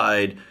drywall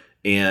inside.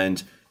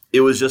 And it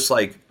was just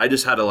like, I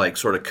just had to like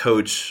sort of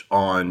coach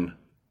on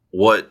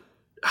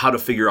how to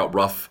figure out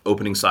rough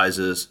opening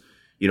sizes,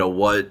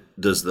 what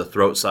does the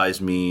throat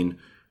size mean?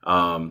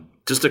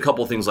 Just a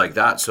couple things like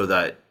that so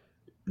that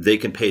they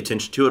can pay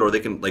attention to it, or they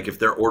can, like, if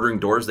they're ordering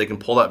doors, they can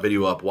pull that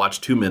video up,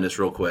 watch 2 minutes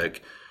real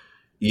quick.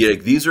 Yeah,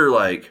 these are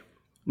like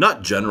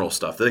not general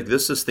stuff. Like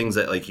this is things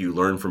that like you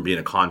learn from being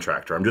a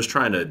contractor. I'm just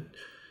trying to,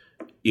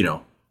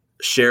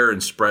 share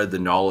and spread the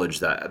knowledge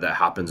that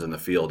happens in the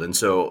field. And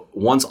so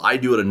once I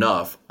do it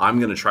enough, I'm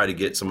going to try to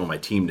get some of my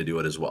team to do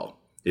it as well.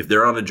 If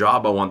they're on a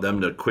job, I want them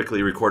to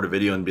quickly record a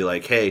video and be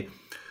like, hey,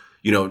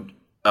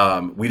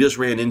 we just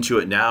ran into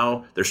it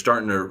now. They're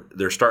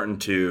starting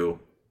to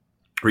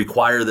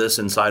require this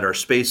inside our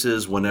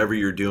spaces. Whenever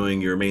you're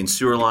doing your main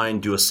sewer line,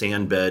 do a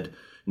sand bed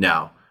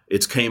now.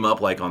 It's came up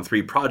like on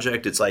 3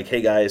 project. It's like,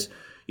 hey guys,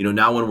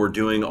 now when we're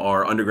doing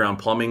our underground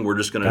plumbing, we're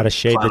just going to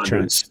shade the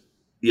trench.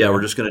 Yeah,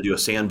 we're just going to do a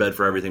sand bed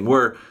for everything.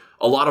 Where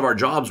a lot of our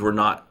jobs were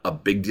not a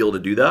big deal to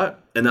do that.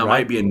 And that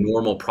might be a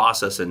normal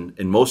process in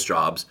most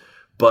jobs,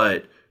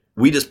 but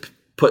we just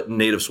put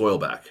native soil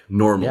back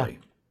normally. Yeah.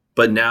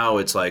 But now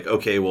it's like,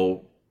 okay,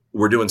 well,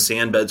 we're doing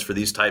sand beds for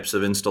these types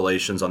of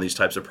installations on these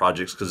types of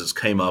projects because it's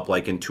came up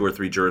like in 2 or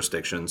 3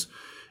 jurisdictions,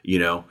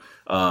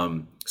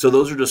 So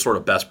those are just sort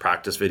of best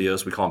practice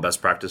videos. We call them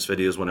best practice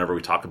videos whenever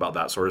we talk about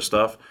that sort of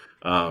stuff.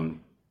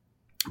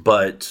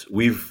 But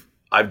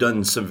I've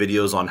done some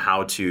videos on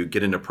how to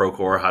get into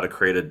Procore, how to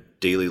create a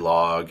daily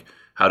log,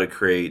 how to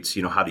create,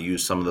 how to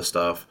use some of the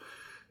stuff,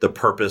 the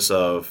purpose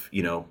of,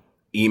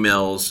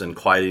 emails and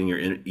quieting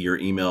your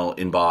email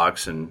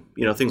inbox and,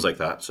 things like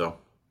that.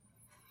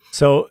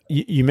 So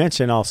you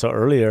mentioned also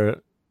earlier,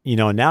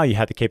 now you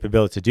have the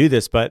capability to do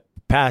this, but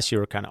past you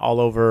were kind of all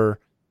over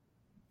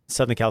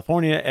Southern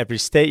California, every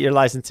state you're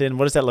licensed in.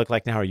 What does that look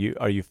like now? Are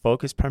you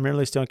focused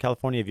primarily still in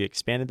California? Have you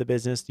expanded the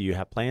business? Do you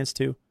have plans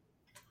to?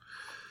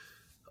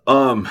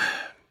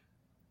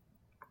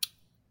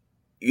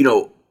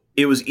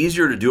 It was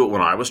easier to do it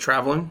when I was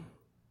traveling.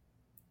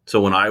 So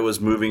when I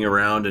was moving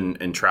around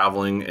and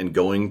traveling and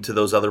going to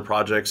those other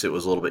projects, it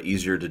was a little bit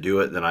easier to do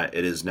it than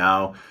it is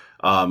now.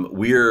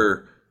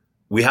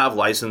 We have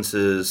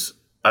licenses.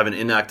 I have an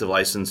inactive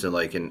license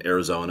in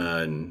Arizona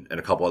and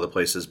a couple other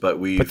places,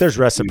 but there's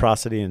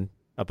reciprocity in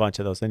a bunch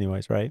of those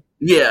anyways, right?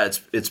 Yeah,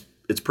 it's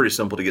pretty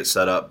simple to get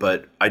set up,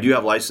 but I do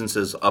have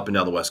licenses up and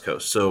down the West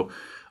Coast. So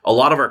a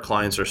lot of our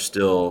clients are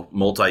still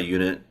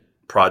multi-unit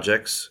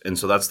projects, and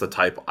so that's the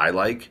type I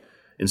like.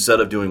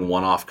 Instead of doing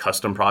one-off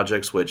custom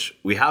projects, which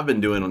we have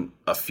been doing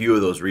a few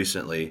of those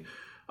recently,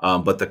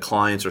 but the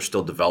clients are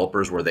still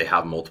developers where they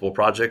have multiple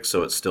projects,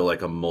 so it's still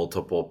like a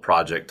multiple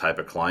project type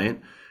of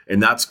client,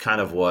 and that's kind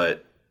of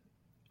what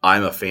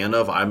I'm a fan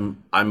of.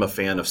 I'm a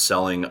fan of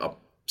selling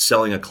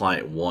a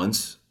client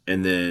once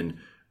and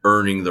then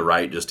earning the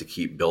right just to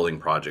keep building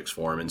projects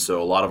for them. And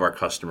so a lot of our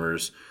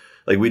customers,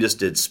 like we just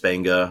did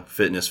Spenga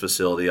Fitness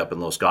Facility up in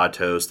Los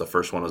Gatos. The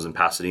first one was in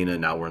Pasadena.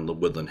 Now we're in the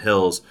Woodland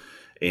Hills.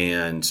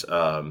 And,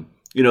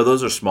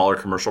 those are smaller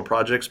commercial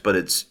projects,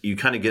 but you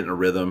kind of get in a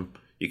rhythm.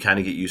 You kind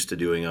of get used to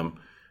doing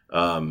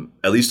them.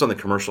 At least on the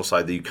commercial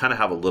side, that you kind of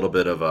have a little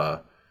bit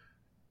of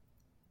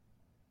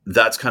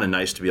that's kind of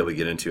nice to be able to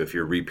get into if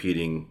you're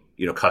repeating,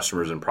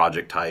 customers and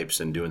project types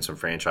and doing some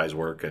franchise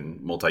work and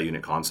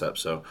multi-unit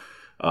concepts. So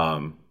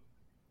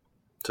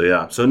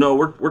yeah. So no,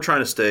 we're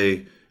trying to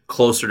stay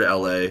closer to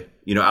LA.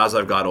 As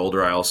I've got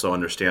older, I also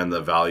understand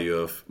the value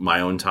of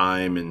my own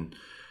time and,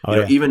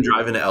 even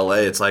driving to LA,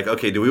 it's like,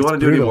 okay, do we want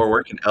to do any more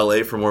work in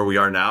LA from where we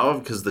are now?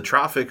 Because the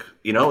traffic,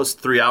 it's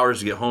 3 hours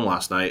to get home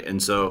last night.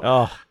 And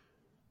so,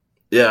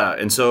 yeah.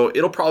 And so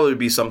it'll probably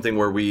be something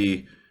where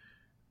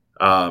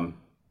I'm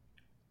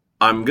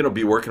going to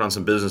be working on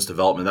some business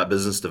development. That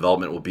business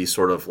development will be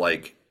sort of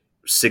like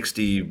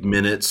 60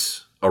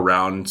 minutes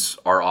around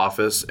our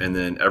office. And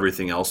then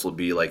everything else will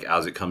be like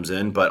as it comes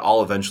in. But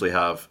I'll eventually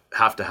have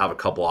to have a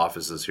couple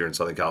offices here in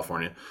Southern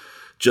California,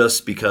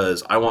 just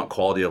because I want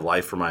quality of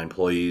life for my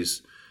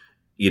employees,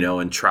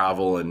 and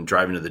travel and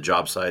driving to the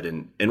job site.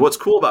 And what's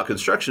cool about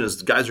construction is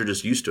the guys are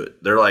just used to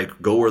it. They're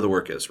like, go where the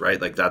work is, right?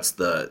 Like that's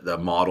the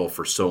model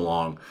for so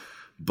long.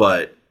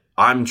 But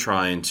I'm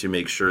trying to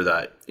make sure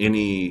that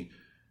any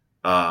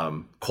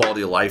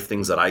quality of life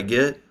things that I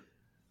get,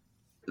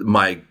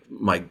 my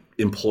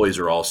employees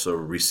are also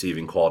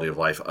receiving quality of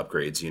life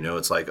upgrades.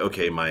 It's like,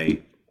 okay,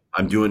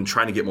 I'm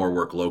trying to get more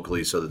work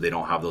locally so that they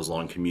don't have those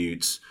long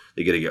commutes.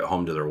 They get to get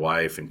home to their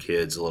wife and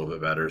kids a little bit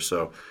better.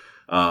 So,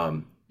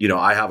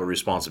 I have a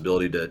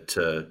responsibility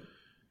to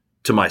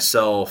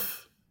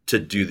myself to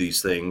do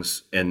these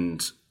things.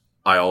 And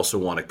I also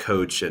want to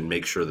coach and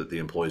make sure that the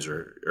employees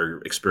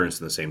are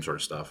experiencing the same sort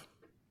of stuff.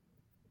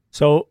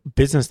 So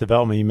business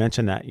development, you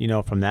mentioned that,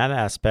 from that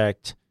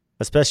aspect,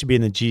 especially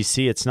being the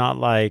GC, it's not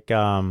like,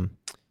 for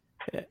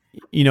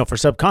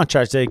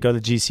subcontractors, they go to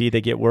GC,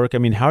 they get work. I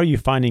mean, how are you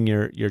finding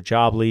your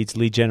job leads,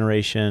 lead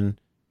generation?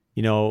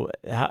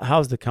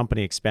 How's the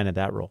company expanded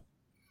that role?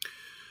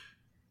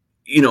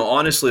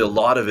 Honestly, a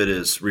lot of it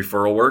is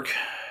referral work.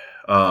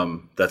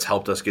 That's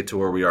helped us get to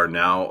where we are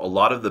now. A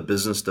lot of the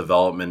business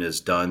development is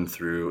done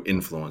through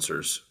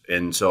influencers.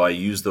 And so I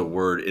use the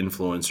word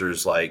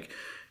influencers like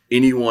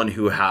anyone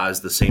who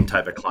has the same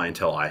type of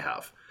clientele I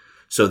have.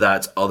 So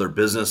that's other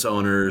business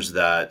owners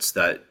that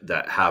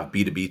have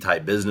B2B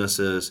type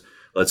businesses.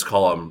 Let's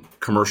call them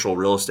commercial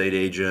real estate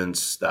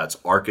agents. That's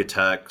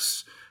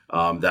architects.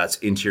 That's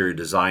interior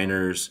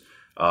designers.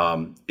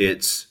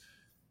 It's,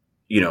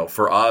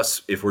 for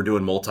us, if we're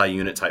doing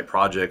multi-unit type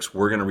projects,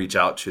 we're going to reach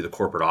out to the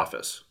corporate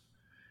office.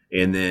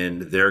 and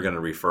then they're going to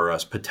refer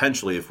us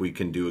potentially if we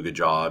can do a good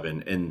job.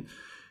 And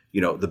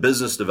the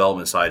business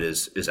development side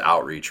is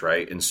outreach,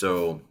 right? And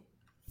so,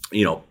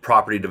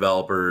 property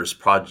developers,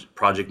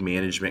 project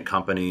management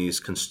companies,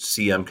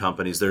 CM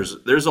companies.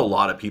 There's a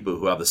lot of people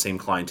who have the same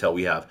clientele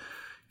we have.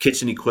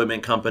 Kitchen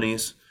equipment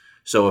companies.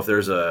 So if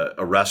there's a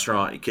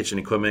restaurant, a kitchen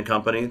equipment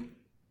company,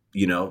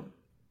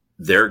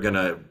 they're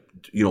gonna,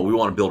 we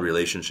want to build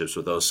relationships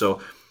with those.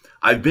 So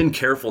I've been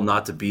careful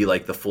not to be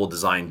like the full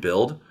design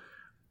build.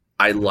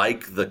 I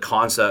like the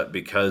concept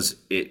because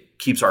it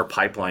keeps our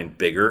pipeline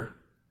bigger.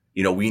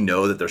 We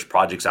know that there's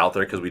projects out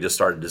there because we just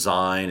started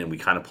design and we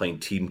kind of playing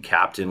team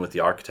captain with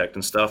the architect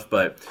and stuff.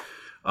 But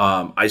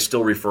I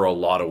still refer a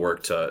lot of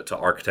work to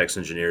architects,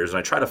 engineers, and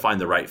I try to find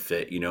the right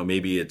fit.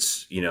 Maybe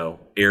it's,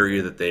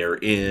 area that they are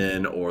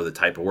in or the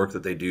type of work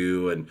that they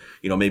do. And,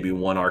 maybe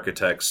one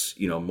architect's,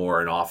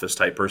 more an office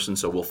type person.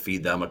 So we'll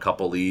feed them a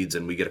couple leads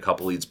and we get a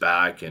couple leads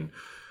back. And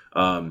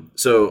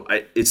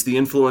it's the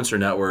influencer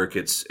network.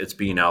 It's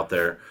being out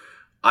there.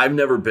 I've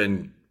never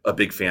been a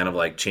big fan of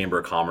like Chamber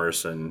of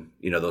Commerce and,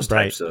 those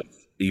types of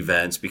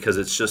events because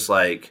it's just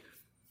like,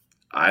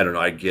 I don't know,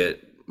 I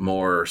get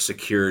more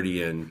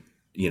security and,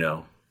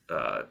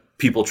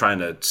 people trying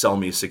to sell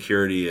me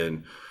security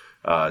and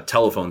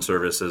telephone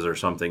services or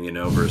something,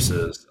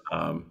 versus,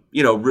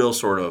 real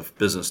sort of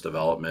business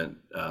development,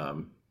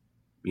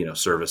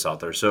 service out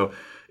there. So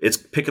it's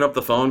picking up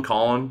the phone,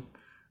 calling,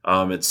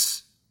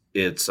 it's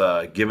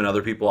giving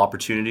other people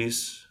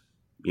opportunities,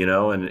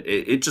 and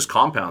it just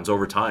compounds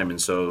over time.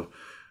 And so,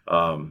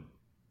 that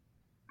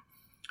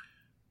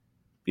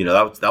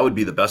would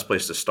be the best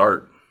place to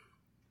start.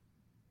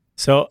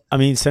 So, I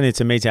mean, Sonny,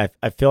 it's amazing.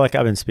 I feel like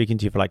I've been speaking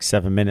to you for like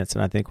 7 minutes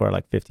and I think we're at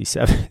like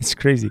 57. It's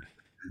crazy.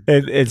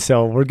 And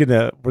so we're going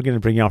to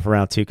bring you on for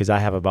round two because I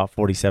have about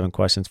 47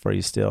 questions for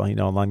you still,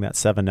 along that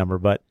 7 number.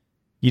 But,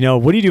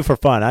 what do you do for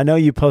fun? I know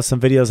you post some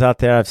videos out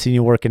there. I've seen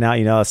you working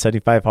out,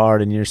 75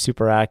 hard and you're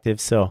super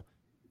active. So,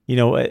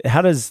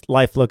 how does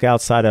life look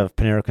outside of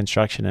Panero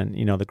Construction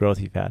and, the growth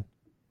you've had?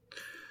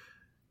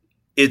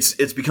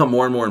 It's become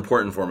more and more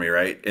important for me,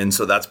 right? And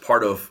so that's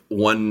part of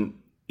one,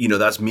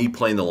 that's me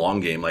playing the long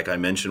game. Like I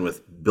mentioned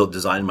with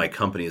designing my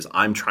companies,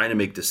 I'm trying to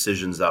make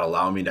decisions that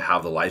allow me to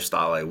have the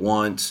lifestyle I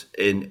want.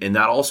 And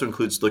that also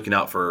includes looking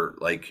out for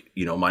like,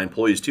 my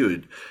employees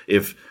too.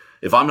 If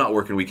I'm not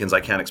working weekends,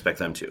 I can't expect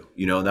them to,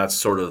 and that's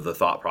sort of the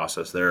thought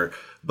process there.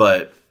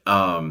 But,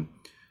 one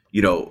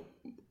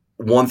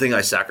thing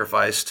I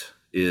sacrificed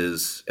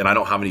is, and I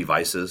don't have any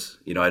vices,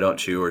 I don't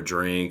chew or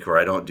drink, or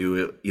I don't do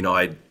it,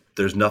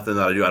 there's nothing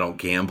that I do. I don't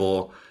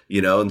gamble,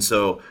 and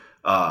so,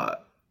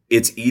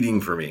 it's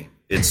eating for me.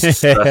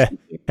 It's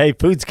hey,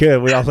 food's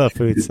good. We all love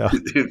food. So,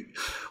 dude,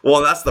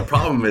 well, that's the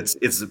problem.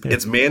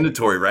 It's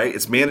mandatory, right?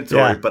 It's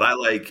mandatory, but I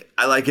like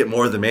it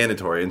more than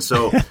mandatory. And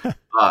so,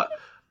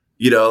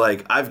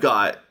 like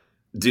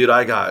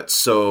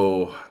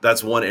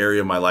that's one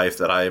area of my life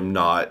that I am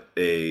not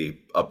a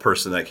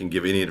person that can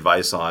give any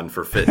advice on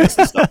for fitness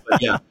and stuff.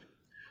 But yeah,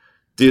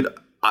 dude,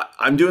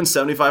 I'm doing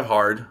 75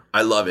 hard.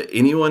 I love it.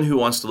 Anyone who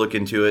wants to look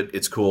into it,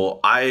 it's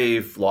cool.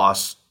 I've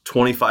lost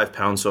 25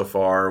 pounds so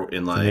far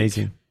in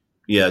amazing.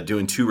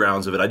 Doing 2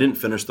 rounds of it. I didn't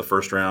finish the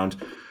first round.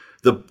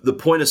 The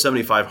point of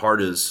 75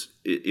 hard is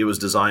it was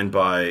designed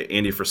by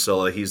Andy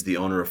Frisella. He's the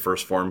owner of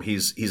First Form.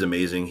 He's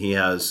amazing. He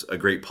has a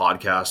great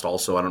podcast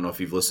also. I don't know if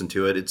you've listened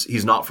to it.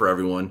 He's not for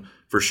everyone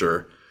for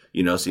sure.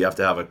 So you have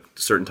to have a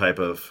certain type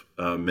of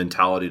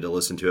mentality to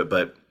listen to it.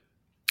 But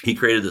he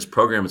created this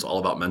program. It's all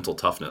about mental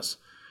toughness.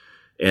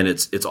 And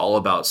it's all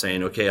about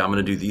saying, okay, I'm going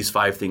to do these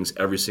 5 things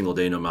every single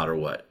day, no matter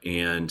what.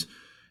 And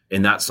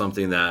that's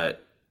something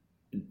that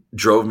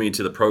drove me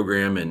to the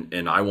program,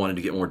 and I wanted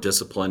to get more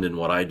disciplined in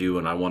what I do,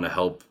 and I want to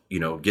help,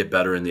 get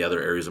better in the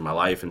other areas of my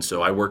life. And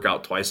so I work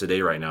out twice a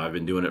day right now. I've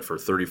been doing it for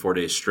 34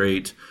 days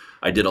straight.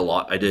 I did a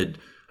lot. I did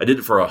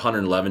it for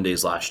 111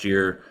 days last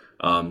year.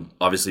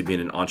 Obviously being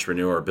an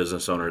entrepreneur or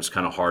business owner, it's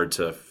kind of hard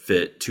to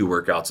fit 2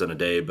 workouts in a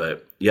day,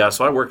 but yeah,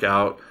 so I work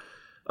out,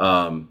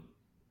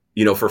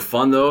 for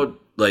fun though.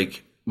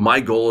 Like my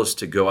goal is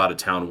to go out of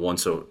town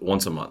once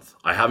a month.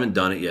 I haven't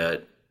done it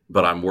yet,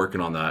 but I'm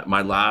working on that.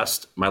 My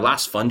last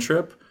fun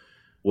trip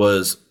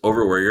was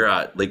over where you're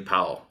at, Lake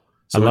Powell.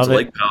 So we went to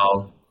Lake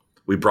Powell.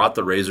 We brought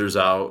the razors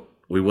out.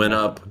 We went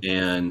up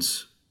and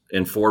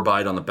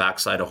 4-bite on the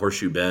backside of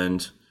Horseshoe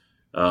Bend,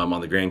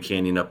 on the Grand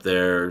Canyon up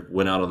there.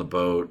 Went out on the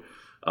boat.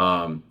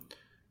 I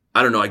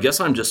don't know. I guess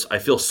I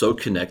feel so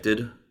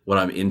connected when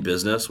I'm in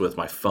business with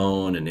my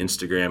phone and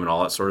Instagram and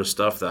all that sort of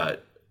stuff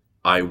that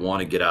I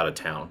want to get out of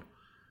town.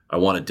 I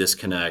want to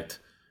disconnect.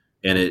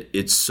 And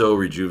it's so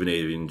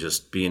rejuvenating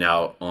just being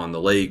out on the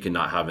lake and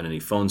not having any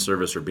phone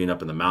service or being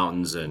up in the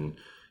mountains and,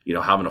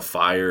 having a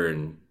fire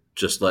and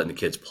just letting the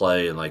kids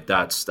play. And like,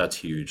 that's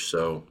huge.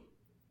 So,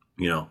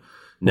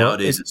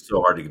 nowadays it's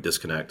so hard to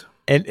disconnect.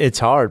 And it's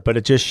hard, but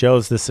it just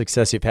shows the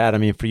success you've had. I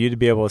mean, for you to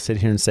be able to sit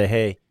here and say,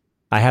 hey,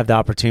 I have the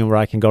opportunity where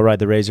I can go ride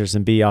the razors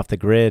and be off the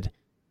grid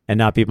and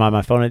not be by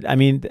my phone. I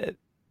mean,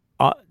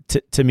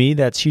 to me,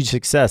 that's huge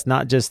success,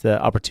 not just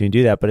the opportunity to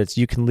do that, but it's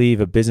you can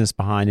leave a business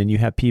behind and you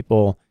have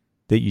people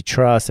that you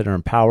trust, that are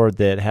empowered,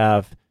 that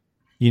have,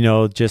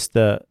 just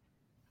the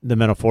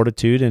mental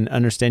fortitude and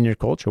understand your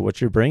culture,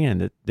 what you're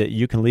bringing, that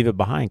you can leave it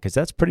behind, because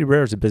that's pretty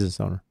rare as a business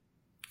owner.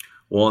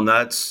 Well, and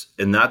that's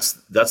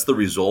the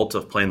result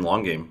of playing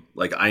long game.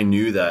 Like, I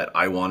knew that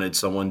I wanted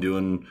someone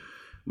doing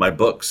my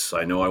books.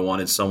 I know I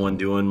wanted someone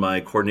doing my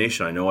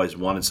coordination. I know I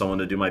wanted someone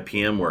to do my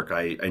PM work.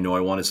 I know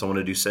I wanted someone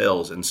to do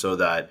sales. And so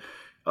that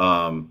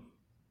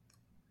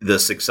the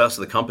success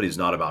of the company is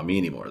not about me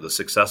anymore. The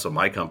success of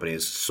my company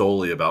is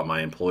solely about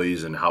my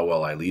employees and how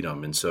well I lead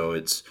them. And so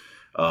it's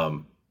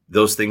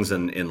those things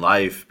in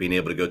life, being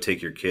able to go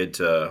take your kid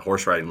to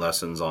horse riding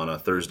lessons on a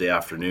Thursday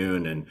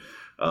afternoon, and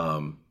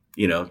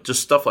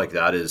just stuff like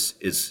that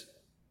is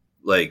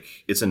like,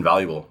 it's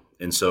invaluable.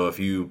 And so if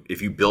you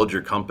build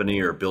your company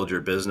or build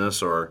your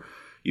business or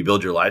you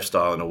build your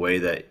lifestyle in a way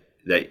that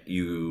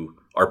you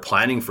are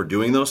planning for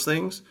doing those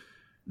things,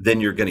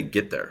 then you're going to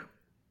get there.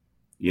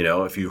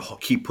 If you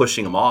keep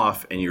pushing them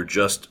off and you're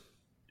just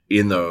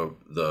in the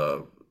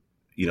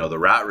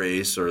rat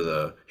race or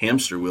the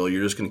hamster wheel,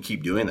 you're just going to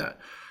keep doing that.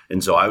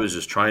 And so I was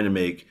just trying to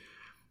make,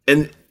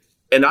 and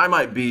I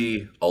might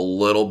be a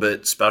little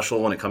bit special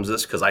when it comes to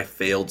this, because I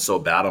failed so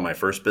bad on my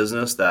first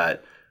business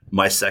that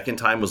my second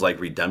time was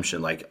like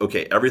redemption. Like,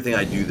 okay, everything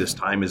I do this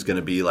time is going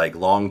to be like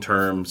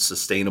long-term,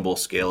 sustainable,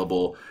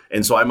 scalable.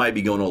 And so I might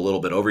be going a little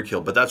bit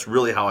overkill, but that's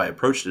really how I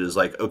approached it, is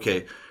like,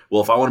 okay,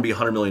 well, if I want to be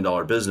 $100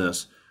 million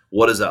business,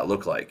 what does that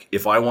look like?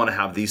 If I want to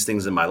have these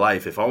things in my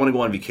life, if I want to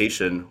go on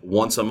vacation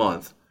once a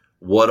month,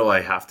 what do I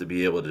have to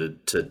be able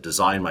to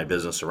design my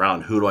business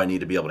around? Who do I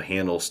need to be able to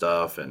handle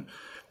stuff? And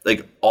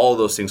like, all of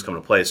those things come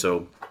into play.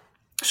 So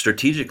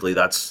strategically,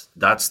 that's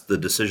the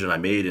decision I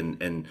made,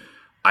 and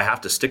I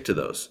have to stick to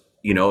those.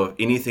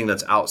 Anything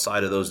that's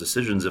outside of those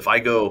decisions, if I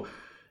go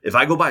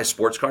buy a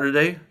sports car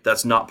today,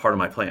 that's not part of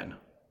my plan.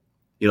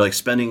 Like,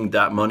 spending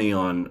that money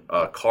on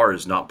a car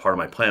is not part of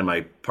my plan.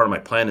 Part of my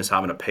plan is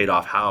having a paid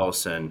off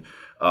house and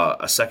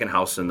a second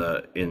house in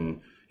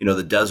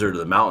the desert or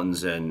the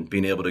mountains, and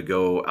being able to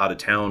go out of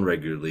town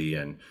regularly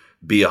and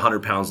be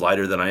 100 pounds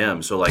lighter than I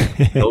am. So like,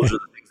 those are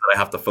the things that I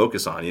have to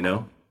focus on,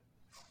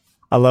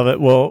 I love it.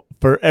 Well,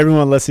 for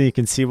everyone listening, you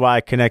can see why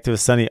I connect with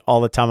Sonny all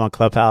the time on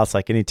Clubhouse.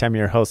 Like, anytime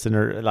you're hosting,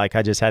 or like,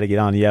 I just had to get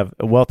on, you have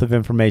a wealth of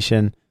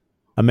information,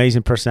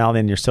 amazing personality,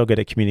 and you're so good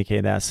at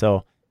communicating that.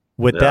 So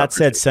with that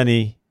said,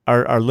 Sonny,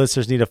 our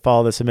listeners need to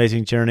follow this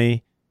amazing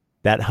journey.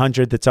 That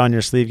 100 that's on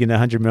your sleeve, getting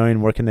 100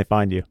 million, where can they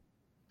find you?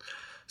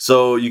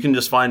 So you can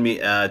just find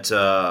me at,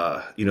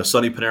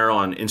 Sonny Pinero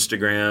on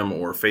Instagram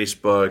or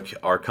Facebook.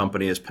 Our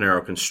company is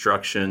Pinero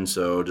Construction.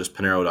 So just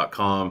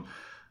Pinero.com.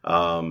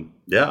 And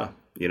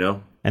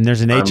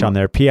there's an H on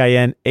there,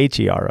 Pinhero.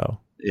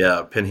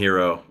 Yeah,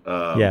 Pinhero.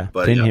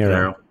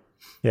 Pinhero.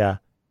 Yeah.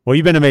 Well,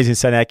 you've been amazing,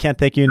 Sonny. I can't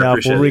thank you enough.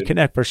 We'll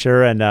reconnect for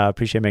sure, and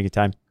appreciate making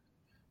time.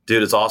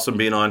 Dude, it's awesome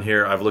being on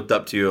here. I've looked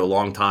up to you a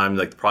long time.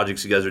 Like, the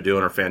projects you guys are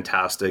doing are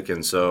fantastic.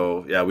 And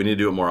so, yeah, we need to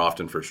do it more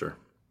often for sure.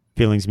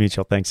 Feelings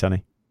mutual. Thanks,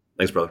 Sonny.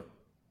 Thanks, brother.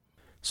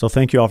 So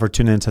thank you all for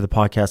tuning into the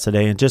podcast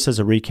today. And just as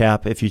a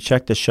recap, if you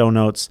check the show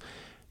notes,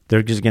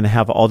 they're just going to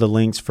have all the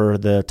links for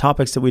the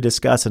topics that we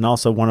discuss. And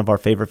also, one of our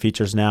favorite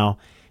features now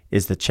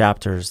is the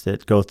chapters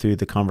that go through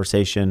the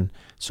conversation.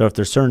 So if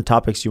there's certain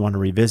topics you want to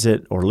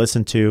revisit or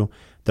listen to,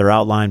 they're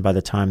outlined by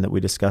the time that we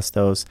discuss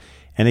those.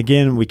 And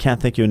again, we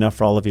can't thank you enough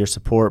for all of your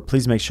support.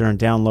 Please make sure and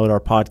download our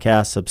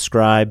podcast,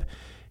 subscribe,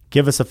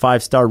 give us a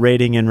 5-star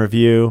rating and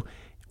review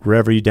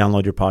wherever you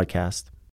download your podcast.